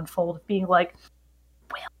character unfold, being like,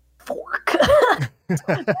 well, fork. This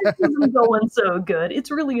isn't going so good.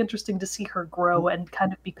 It's really interesting to see her grow and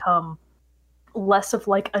kind of become less of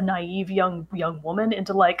like a naive young woman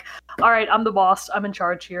into like, all right, I'm the boss, I'm in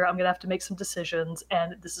charge here, I'm gonna have to make some decisions,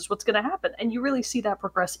 and this is what's gonna happen. And you really see that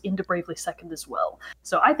progress into Bravely Second as well.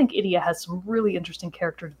 So I think Idia has some really interesting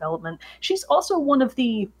character development. She's also one of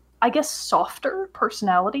the, I guess, softer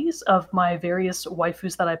personalities of my various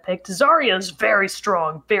waifus that I picked. Zarya's very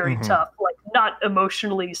strong, very tough, like not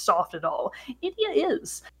emotionally soft at all.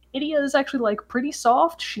 Idia is actually like pretty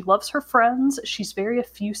soft. She loves her friends. She's very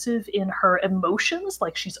effusive in her emotions.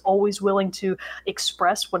 Like she's always willing to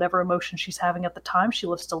express whatever emotion she's having at the time. She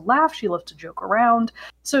loves to laugh. She loves to joke around.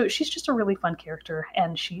 So she's just a really fun character,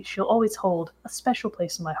 and she'll always hold a special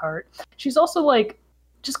place in my heart. She's also like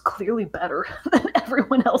just clearly better than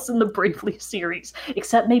everyone else in the Bravely series,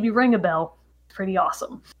 except maybe Ring a Bell. Pretty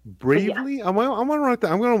awesome. Bravely? Yeah. I want to write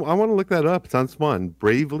that. I want to look that up. It sounds fun.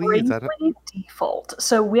 Bravely is that Default.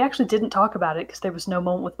 So we actually didn't talk about it because there was no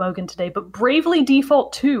moment with Mogan today, but Bravely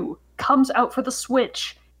Default 2 comes out for the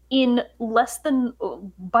Switch in less than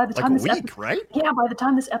by the time this week, right? Yeah, by the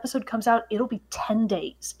time this episode comes out, it'll be 10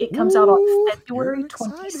 days. It comes out on February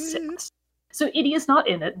 26th. So Idia's not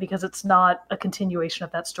in it because it's not a continuation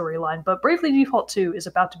of that storyline, but Bravely Default 2 is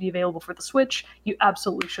about to be available for the Switch. You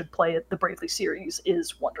absolutely should play it. The Bravely series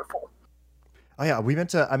is wonderful. Oh yeah, I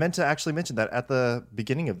meant to actually mention that at the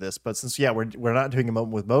beginning of this, but since we're not doing a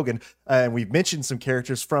moment with Mogan, and we've mentioned some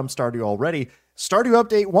characters from Stardew already. Stardew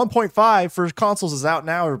Update 1.5 for consoles is out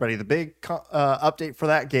now, everybody. The big update for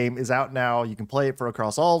that game is out now. You can play it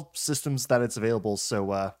across all systems that it's available,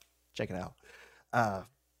 so check it out.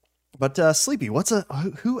 But Sleepy,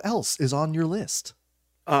 who else is on your list?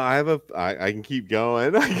 I can keep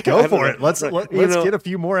going. Go for it. Let's get a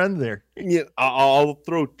few more in there. Yeah, I'll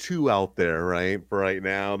throw two out there right for right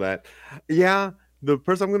now. That the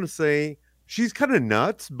person I'm going to say, she's kind of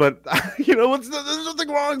nuts, but there's nothing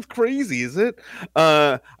wrong. It's crazy, is it?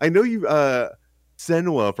 I know you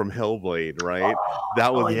Senua from Hellblade, right?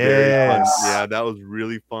 That was very fun. Yeah, that was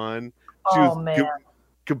really fun. She was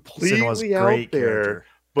completely out there. Character.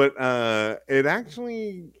 But it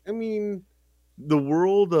actually, I mean, the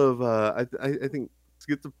world of I think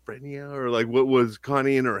schizophrenia, or like what was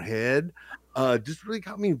Connie in her head, just really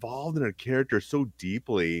got me involved in her character so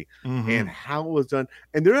deeply, and how it was done.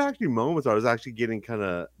 And there are actually moments I was actually getting kind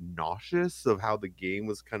of nauseous of how the game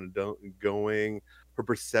was kind of going, her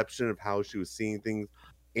perception of how she was seeing things,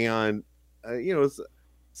 and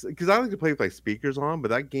because I like to play with like speakers on, but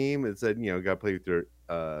that game it said got to play with your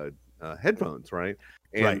headphones, right?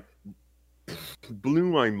 And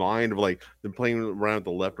blew my mind of like them playing around with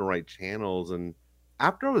the left and right channels. And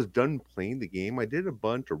after I was done playing the game, I did a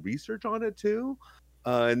bunch of research on it too.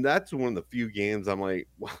 And that's one of the few games I'm like,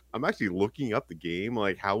 well, I'm actually looking up the game,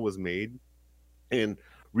 like how it was made, and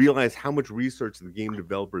realize how much research the game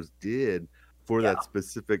developers did for that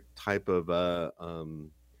specific type of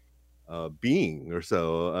being or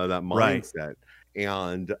so, that mindset. Right.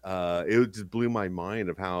 And it just blew my mind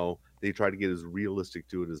of how they try to get as realistic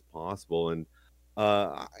to it as possible. And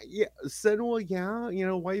Senua,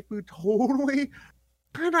 waifu totally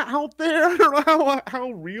kind of out there. I don't know how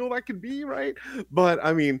real that could be, right? But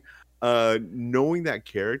I mean, knowing that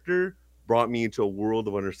character brought me into a world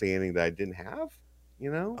of understanding that I didn't have,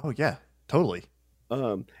 Oh yeah, totally.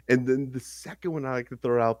 And then the second one I like to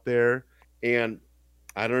throw out there, and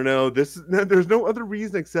I don't know, there's no other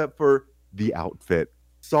reason except for the outfit.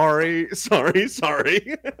 Sorry,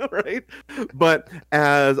 right? But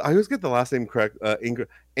as I always get the last name correct,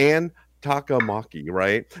 Anne Takamaki,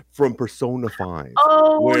 right? From Persona 5.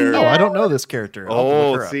 I don't know this character.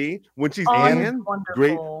 See? When she's Anne,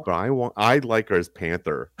 great, but I like her as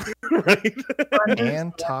Panther. Right?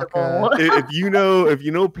 Anne Taka. If you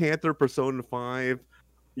know Panther Persona 5,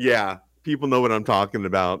 yeah. People know what I'm talking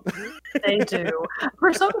about. They do.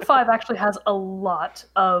 Persona 5 actually has a lot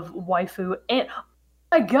of waifu. And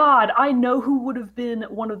my God, I know who would have been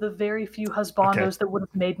one of the very few husbandos that would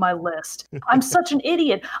have made my list. I'm such an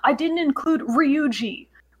idiot. I didn't include Ryuji.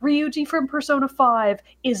 Ryuji from Persona 5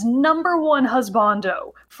 is #1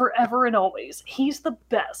 husbando forever and always. He's the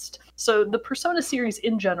best. So the Persona series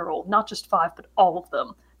in general, not just 5, but all of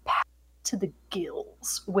them, to the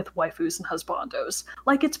gills with waifus and husbandos.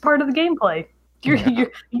 Like, it's part of the gameplay.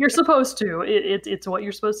 You're supposed to. It's what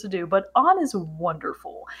you're supposed to do. But Ann is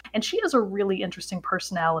wonderful, and she has a really interesting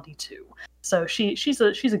personality too. So she's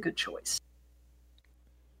a good choice.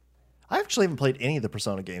 I actually haven't played any of the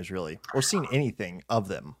Persona games really, or seen anything of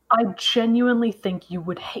them. I genuinely think you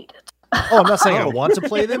would hate it. Oh, I'm not saying I want to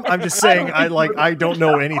play them. I'm just saying I don't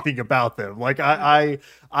know anything about them. Like I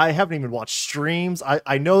haven't even watched streams.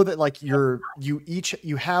 I know that like you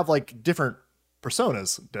have like different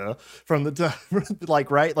personas, from the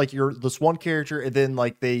like, right? Like you're this one character and then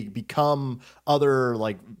like they become other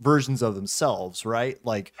like versions of themselves, right?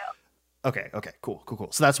 Like okay, cool.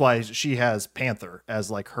 So that's why she has Panther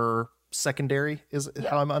as like her secondary is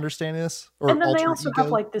how I'm understanding this. Or and then they also have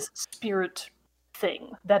like this spirit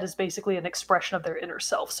thing that is basically an expression of their inner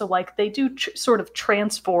self. So like they do sort of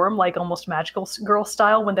transform like almost magical girl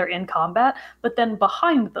style when they're in combat, but then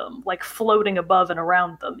behind them, like floating above and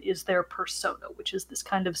around them, is their persona, which is this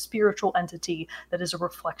kind of spiritual entity that is a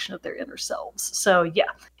reflection of their inner selves. So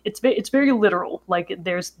yeah, it's very literal. Like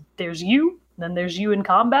there's you, then there's you in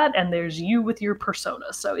combat, and there's you with your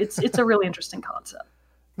persona. So it's a really interesting concept.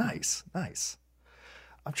 Nice.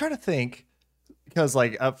 I'm trying to think, because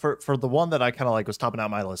like for the one that I kind of like was topping out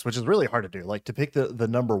my list, which is really hard to do, like to pick the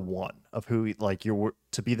number one of who like you're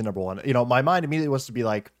to be the number one. You know, my mind immediately was to be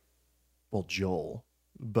like, well, Joel,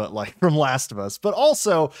 but like from Last of Us, but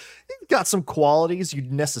also you've got some qualities you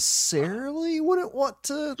necessarily wouldn't want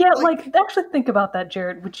to. Yeah, like actually think about that,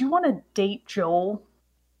 Jared. Would you want to date Joel?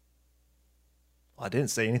 Well, I didn't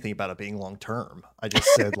say anything about it being long term. I just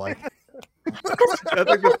said like. That's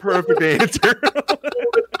like the perfect answer. He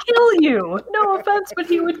would kill you. No offense, but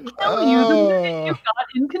he would kill you the minute you got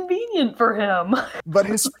inconvenient for him. But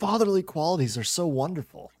his fatherly qualities are so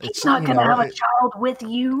wonderful. He's not going to have a child with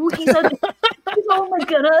you. He's only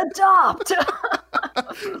going to adopt.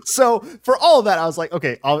 So for all of that, I was like,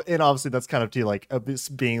 okay, and obviously that's kind of too like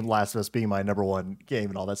being Last of Us being my number one game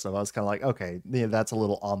and all that stuff. I was kind of like, okay, yeah, that's a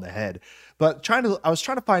little on the head. But I was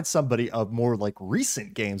trying to find somebody of more like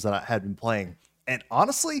recent games that I had been playing, and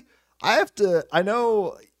honestly, I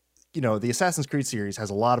know, you know, the Assassin's Creed series has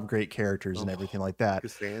a lot of great characters and everything like that.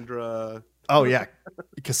 Cassandra. Oh yeah,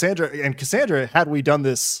 Cassandra. Had we done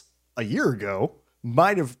this a year ago,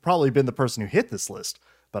 might have probably been the person who hit this list.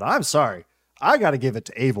 But I'm sorry. I got to give it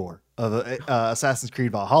to Eivor of Assassin's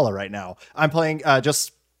Creed Valhalla right now. I'm playing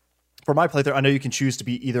just for my playthrough. I know you can choose to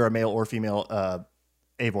be either a male or female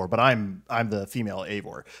Eivor, but I'm the female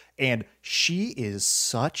Eivor, and she is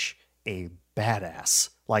such a badass.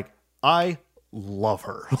 Like I love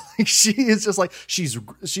her. Like she is just like she's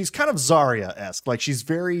kind of Zarya-esque. Like she's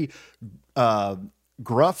very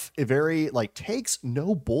gruff, very like takes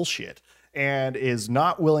no bullshit, and is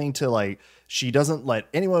not willing to like. She doesn't let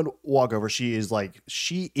anyone walk over. She is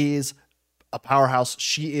a powerhouse.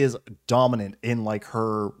 She is dominant in like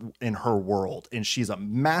her world, and she's a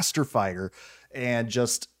master fighter, and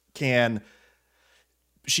just can.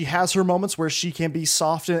 She has her moments where she can be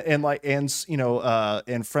soft and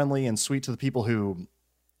friendly and sweet to the people who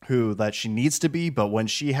that she needs to be, but when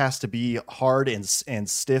she has to be hard and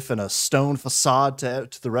stiff and a stone facade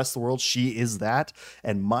to the rest of the world, she is that.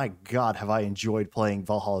 And my God, have I enjoyed playing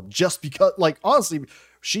Valhalla just because, like, honestly,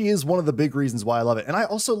 she is one of the big reasons why I love it. And I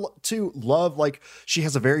also too love, like, she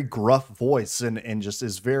has a very gruff voice and just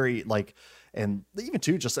is very like, and even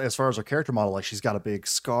too, just as far as her character model, like she's got a big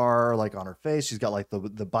scar like on her face. She's got like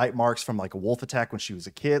the bite marks from like a wolf attack when she was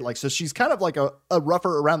a kid. Like, so she's kind of like a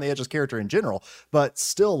rougher around the edges character in general, but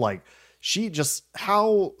still like she just,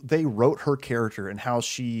 how they wrote her character and how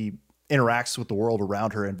she interacts with the world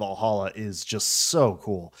around her in Valhalla is just so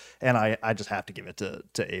cool. And I just have to give it to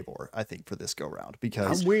Eivor, I think, for this go round,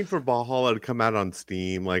 because I'm waiting for Valhalla to come out on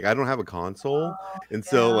Steam. Like I don't have a console, and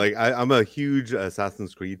so like I'm a huge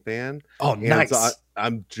Assassin's Creed fan. Oh, nice. So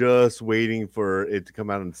I'm just waiting for it to come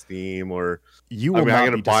out on Steam, or you will I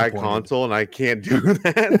gotta buy a console and I can't do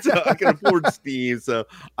that. So I can afford Steam, so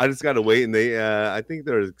I just gotta wait. And they I think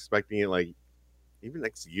they're expecting it like even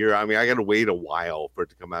next year. I mean, I gotta wait a while for it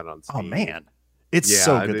to come out on Steam. Oh man, it's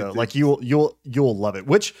so good though. Like you'll love it.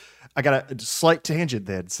 Which I got a slight tangent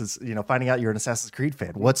then, since finding out you're an Assassin's Creed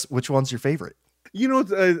fan. Which one's your favorite?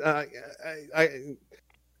 I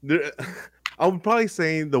would probably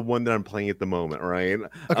say the one that I'm playing at the moment, right?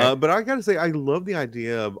 Okay. But I gotta say, I love the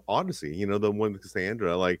idea of Odyssey. The one with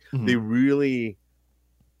Cassandra. Like they really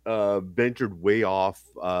ventured way off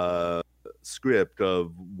script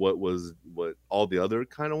of what all the other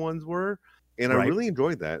kind of ones were, and I really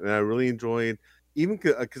enjoyed that. And I really enjoyed, even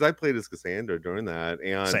because I played as Cassandra during that,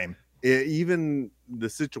 and same. even the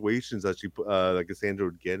situations that that Cassandra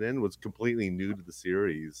would get in was completely new to the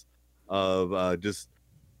series. Cassandra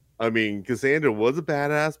was a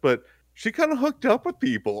badass, but she kind of hooked up with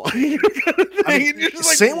people. Same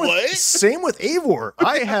with Eivor.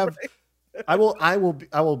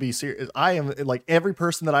 I will be serious. I am like every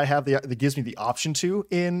person that I have that gives me the option to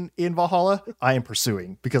in Valhalla, I am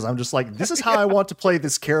pursuing, because I'm just like, this is how I want to play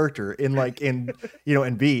this character in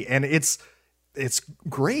B, and it's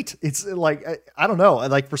great. It's like, I don't know,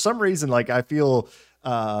 like for some reason, like I feel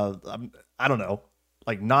I don't know,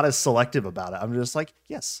 like not as selective about it. I'm just like,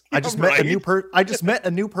 yes, I just met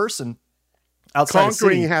a new person outside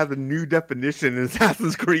Conquering has a new definition in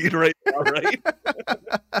Assassin's Creed right now, right?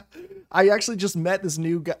 I actually just met this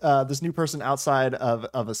new person outside of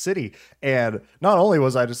a city, and not only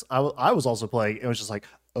was I was also playing, it was just like,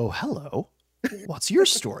 oh, hello, what's your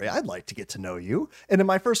story? I'd like to get to know you. And in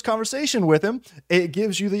my first conversation with him, it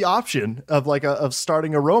gives you the option of of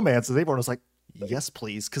starting a romance, and everyone was like, yes,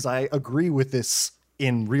 please, because I agree with this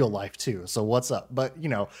in real life too. So what's up? But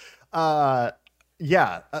Odyssey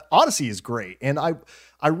is great, and I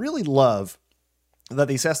really love that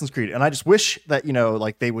the Assassin's Creed, and I just wish that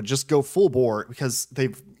they would just go full bore, because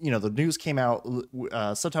they've the news came out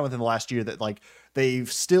sometime within the last year that they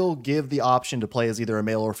still give the option to play as either a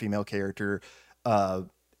male or female character,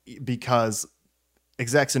 because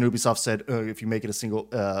execs in Ubisoft said if you make it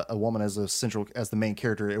a woman as the main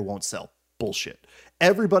character, it won't sell. Bullshit.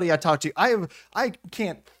 Everybody I talk to, I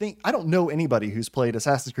don't know anybody who's played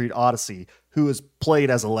Assassin's Creed Odyssey who has played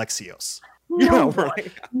as Alexios. No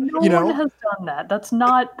one has done that. That's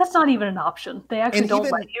not even an option. They actually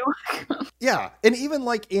don't let you. Yeah, and even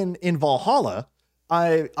in Valhalla,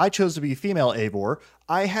 I chose to be female Eivor.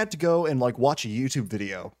 I had to go and watch a YouTube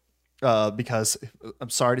video because I'm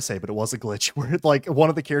sorry to say, but it was a glitch where one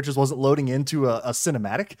of the characters wasn't loading into a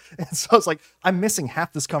cinematic, and so I was like, I'm missing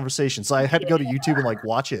half this conversation. So I had to go to YouTube and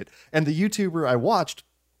watch it. And the YouTuber I watched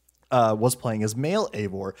was playing as male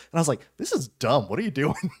Eivor, and I was like, this is dumb. What are you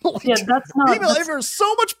doing? That's not female Eivor is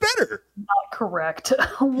so much better. Not correct.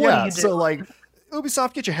 What are you doing? So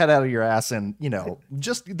Ubisoft, get your head out of your ass, and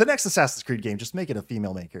just the next Assassin's Creed game, just make it a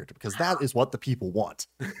female main character, because that is what the people want.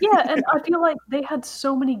 Yeah, and I feel like they had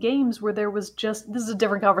so many games where there was this is a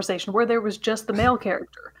different conversation, where there was just the male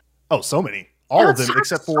character. Oh, so many. All of them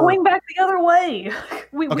except for going back the other way.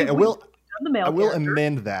 I will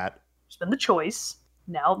amend that. There's been the choice.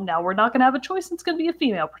 Now we're not going to have a choice. It's going to be a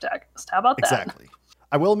female protagonist. How about that? Exactly.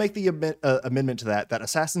 I will make the amendment to that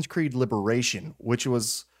Assassin's Creed Liberation, which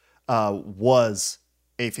was a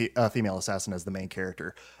female assassin as the main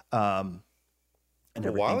character, and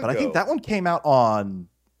everything. But I think that one came out on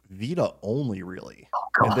Vita only, really,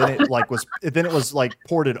 and then it was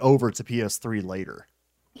ported over to PS3 later.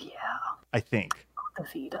 Yeah, I think the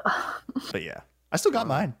Vita. But yeah, I still got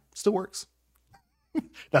mine. Still works.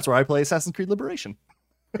 That's where I play Assassin's Creed Liberation.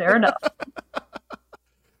 Fair enough.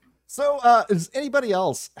 So, does anybody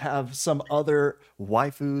else have some other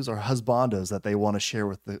waifus or husbandos that they want to share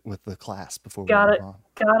with the class before we move on?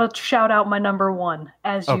 Gotta shout out my number one,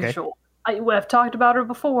 as usual. I've talked about her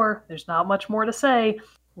before. There's not much more to say.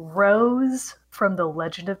 Rose from The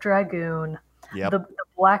Legend of Dragoon. Yep. The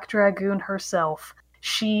Black Dragoon herself.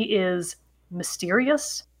 She is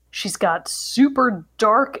mysterious. She's got super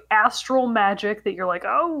dark astral magic that you're like,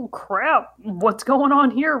 oh crap, what's going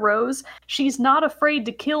on here, Rose? She's not afraid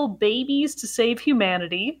to kill babies to save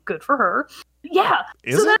humanity. Good for her. Yeah.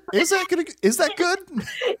 Is that good?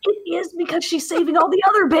 It is, because she's saving all the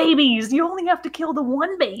other babies. You only have to kill the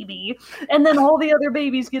one baby, and then all the other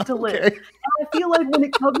babies get to live. And I feel like when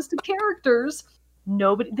it comes to characters,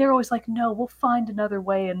 they're always like, no, we'll find another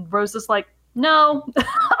way. And Rose is like, no,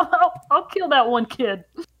 I'll kill that one kid.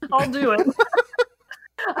 I'll do it.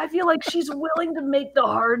 I feel like she's willing to make the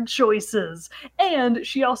hard choices. And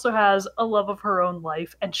she also has a love of her own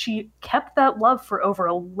life, and she kept that love for over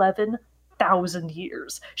 11,000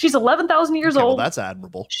 years. She's 11,000 years old. Well, that's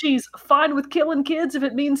admirable. She's fine with killing kids if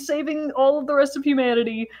it means saving all of the rest of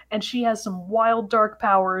humanity, and she has some wild dark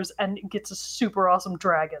powers and gets a super awesome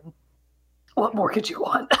dragon. What more could you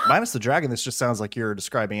want? Minus the dragon, this just sounds like you're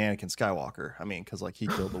describing Anakin Skywalker. I mean, because he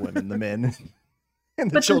killed the women, the men,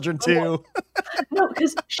 and the children too. No,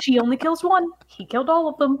 because she only kills one. He killed all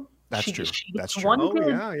of them. That's true. That's true.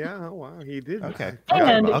 Oh, yeah. Oh, wow, he did. Okay.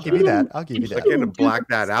 And I'll give you that. I can't black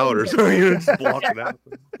that out or something. You just block it out.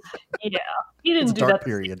 Yeah. He didn't do that.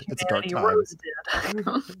 Period. It's a dark time. Rose did.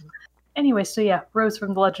 Anyway, so yeah, Rose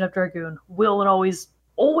from The Legend of Dragoon will and always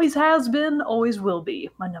has been, always will be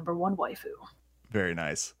my number one waifu. Very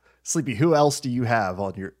nice. Sleepy, who else do you have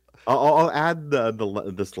on I'll add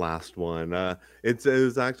this last one. It's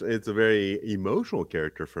a very emotional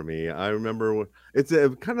character for me. I remember it's a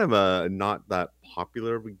kind of a not that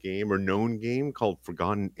popular of a game or known game called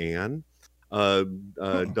Forgotten Anne.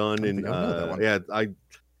 Done in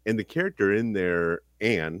and the character in there,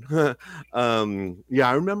 Anne. Yeah,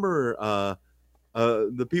 I remember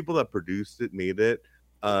the people that produced it, made it,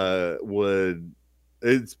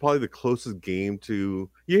 it's probably the closest game to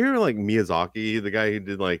you hear like Miyazaki, the guy who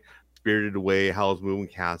did like Spirited Away, Howl's Moving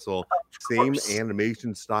Castle, same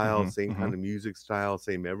animation style, same kind of music style,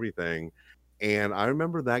 same everything. And I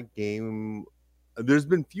remember that game. There's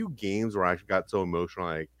been few games where I got so emotional,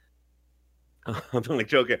 like I'm like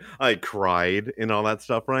joking, I cried and all that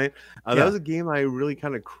stuff, right? That was a game I really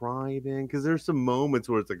kind of cried in because there's some moments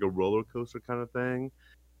where it's like a roller coaster kind of thing,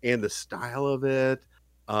 and the style of it,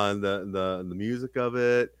 the music of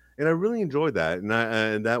it, and I really enjoyed that.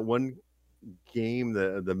 And that one game,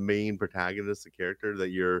 the main protagonist, the character that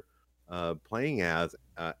you're playing as,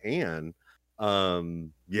 Anne.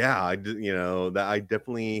 Yeah, I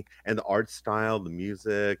definitely, and the art style, the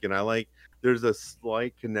music, and I like. There's a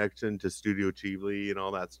slight connection to Studio Ghibli and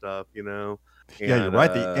all that stuff, And, yeah, you're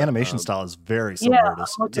right. The animation style is very similar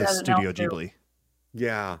to Studio Ghibli.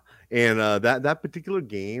 Yeah, and that particular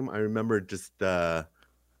game, I remember just I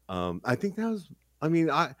think that was. I mean,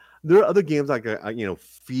 there are other games like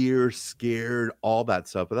Fear, Scared, all that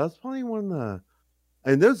stuff, but that's probably one of the.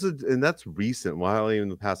 And that's recent. Well, even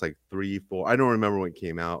the past like 3-4. I don't remember when it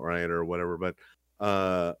came out, right, or whatever. But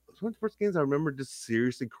it's one of the first games I remember just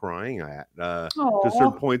seriously crying at. To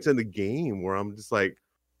certain points in the game where I'm just like,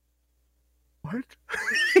 what?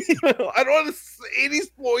 I don't want to say any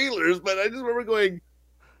spoilers, but I just remember going,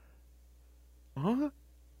 huh?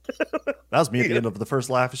 That was me at the end of the first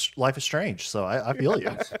Life is Strange, so I feel you.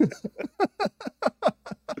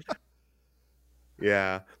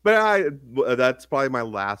 Yeah, but that's probably my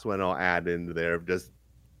last one I'll add into there. Just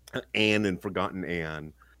Anne and Forgotten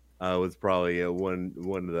Anne was probably one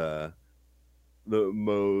of the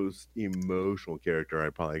most emotional character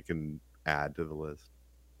I probably can add to the list.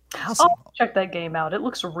 Awesome. I'll check that game out. It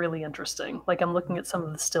looks really interesting. Like I'm looking at some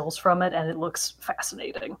of the stills from it, and it looks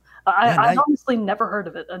fascinating. I've honestly never heard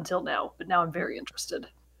of it until now, but now I'm very interested.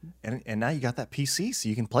 And now you got that PC, so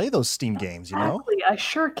you can play those Steam games, I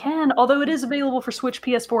sure can. Although it is available for Switch,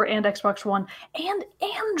 PS4, and Xbox One, and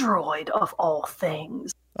Android, of all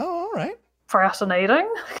things. Oh, all right.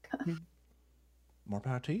 Fascinating. More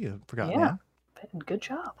power to you. Forgotten, man. Good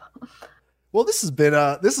job. Well, this has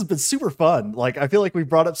been super fun. Like, I feel like we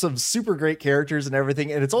brought up some super great characters and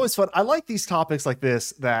everything, and it's always fun. I like these topics like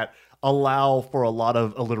this that allow for a lot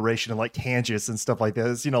of alliteration and like tangents and stuff like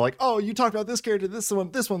this. Like, oh, you talked about this character, this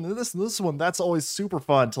one, this one. That's always super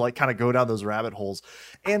fun to like kind of go down those rabbit holes.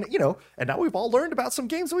 And and now we've all learned about some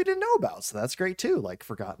games that we didn't know about, so that's great too. Like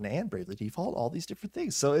Forgotten Anne, Bravely Default, all these different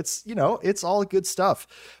things. So it's it's all good stuff.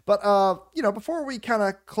 But before we kind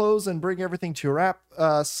of close and bring everything to a wrap,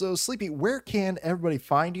 so Sleepy, where can everybody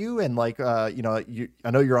find you? And like I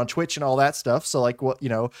know you're on Twitch and all that stuff. So like what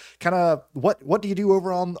what do you do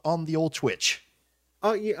over on the old Twitch?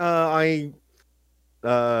 I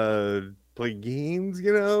play games.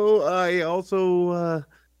 I also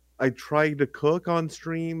I try to cook on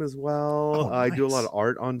stream as well. Nice. I do a lot of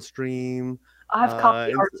art on stream. I've caught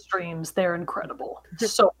the art streams. They're incredible.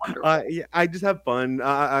 So wonderful. I just have fun.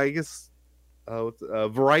 I guess a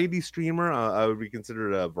variety streamer. I would be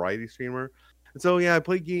considered a variety streamer. And so I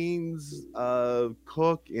play games,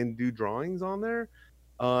 cook, and do drawings on there.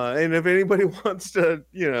 And if anybody wants to,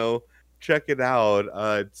 check it out,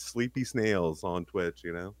 it's Sleepy Snails on Twitch.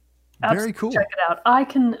 Very cool. Check it out. I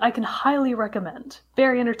can highly recommend.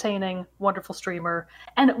 Very entertaining, wonderful streamer,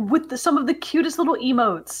 and with some of the cutest little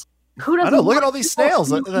emotes. Who doesn't? I know. Look at all these snails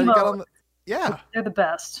that you got on. They're the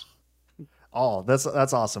best. Oh, that's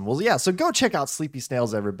awesome. Well, yeah, so go check out Sleepy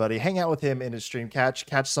Snails, everybody. Hang out with him in his stream. Catch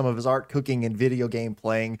some of his art, cooking, and video game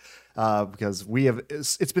playing, because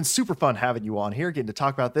it's been super fun having you on here, getting to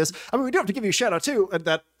talk about this. I mean, we do have to give you a shout out too.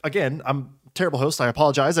 That again, I'm a terrible host. I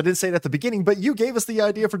apologize. I didn't say it at the beginning, but you gave us the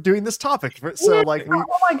idea for doing this topic. So oh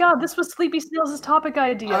my god, this was Sleepy Snails' topic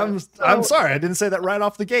idea. I'm sorry, I didn't say that right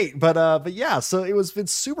off the gate, but yeah, so it's been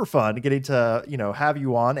super fun getting to have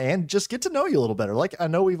you on and just get to know you a little better. Like I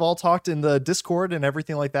know we've all talked in the Discord and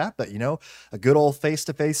everything like that, but a good old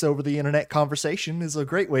face-to-face over the internet conversation is a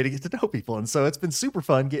great way to get to know people. And so it's been super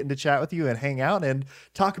fun getting to chat with you and hang out and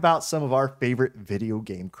talk about some of our favorite video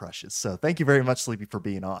game crushes. So thank you very much, Sleepy, for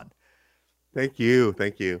being on. Thank you.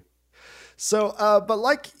 So, but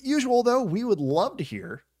like usual, though, we would love to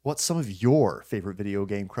hear what some of your favorite video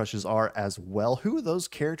game crushes are as well. Who are those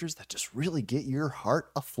characters that just really get your heart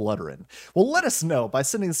a-fluttering? Well, let us know by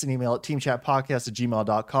sending us an email at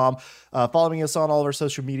teamchatpodcast@gmail.com, following us on all of our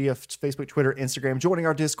social media, Facebook, Twitter, Instagram, joining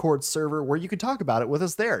our Discord server where you can talk about it with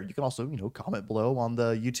us there. You can also, comment below on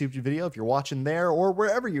the YouTube video if you're watching there or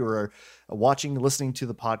wherever you are watching, listening to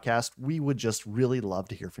the podcast. We would just really love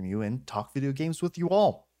to hear from you and talk video games with you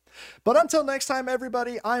all. But until next time,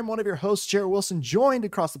 everybody, I'm one of your hosts, Jared Wilson, joined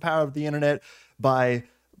across the power of the internet by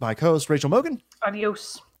my co-host, Rachel Mogan.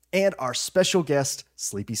 Adios. And our special guest,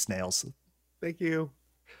 Sleepy Snails. Thank you.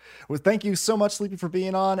 Well, thank you so much, Sleepy, for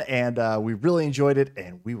being on, and we really enjoyed it,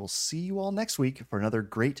 and we will see you all next week for another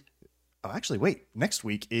great... Oh, actually, wait, next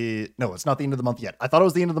week is... No, it's not the end of the month yet. I thought it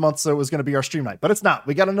was the end of the month, so it was going to be our stream night, but it's not.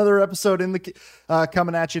 We got another episode in the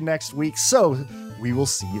coming at you next week, so we will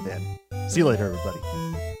see you then. See you later,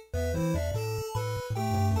 everybody.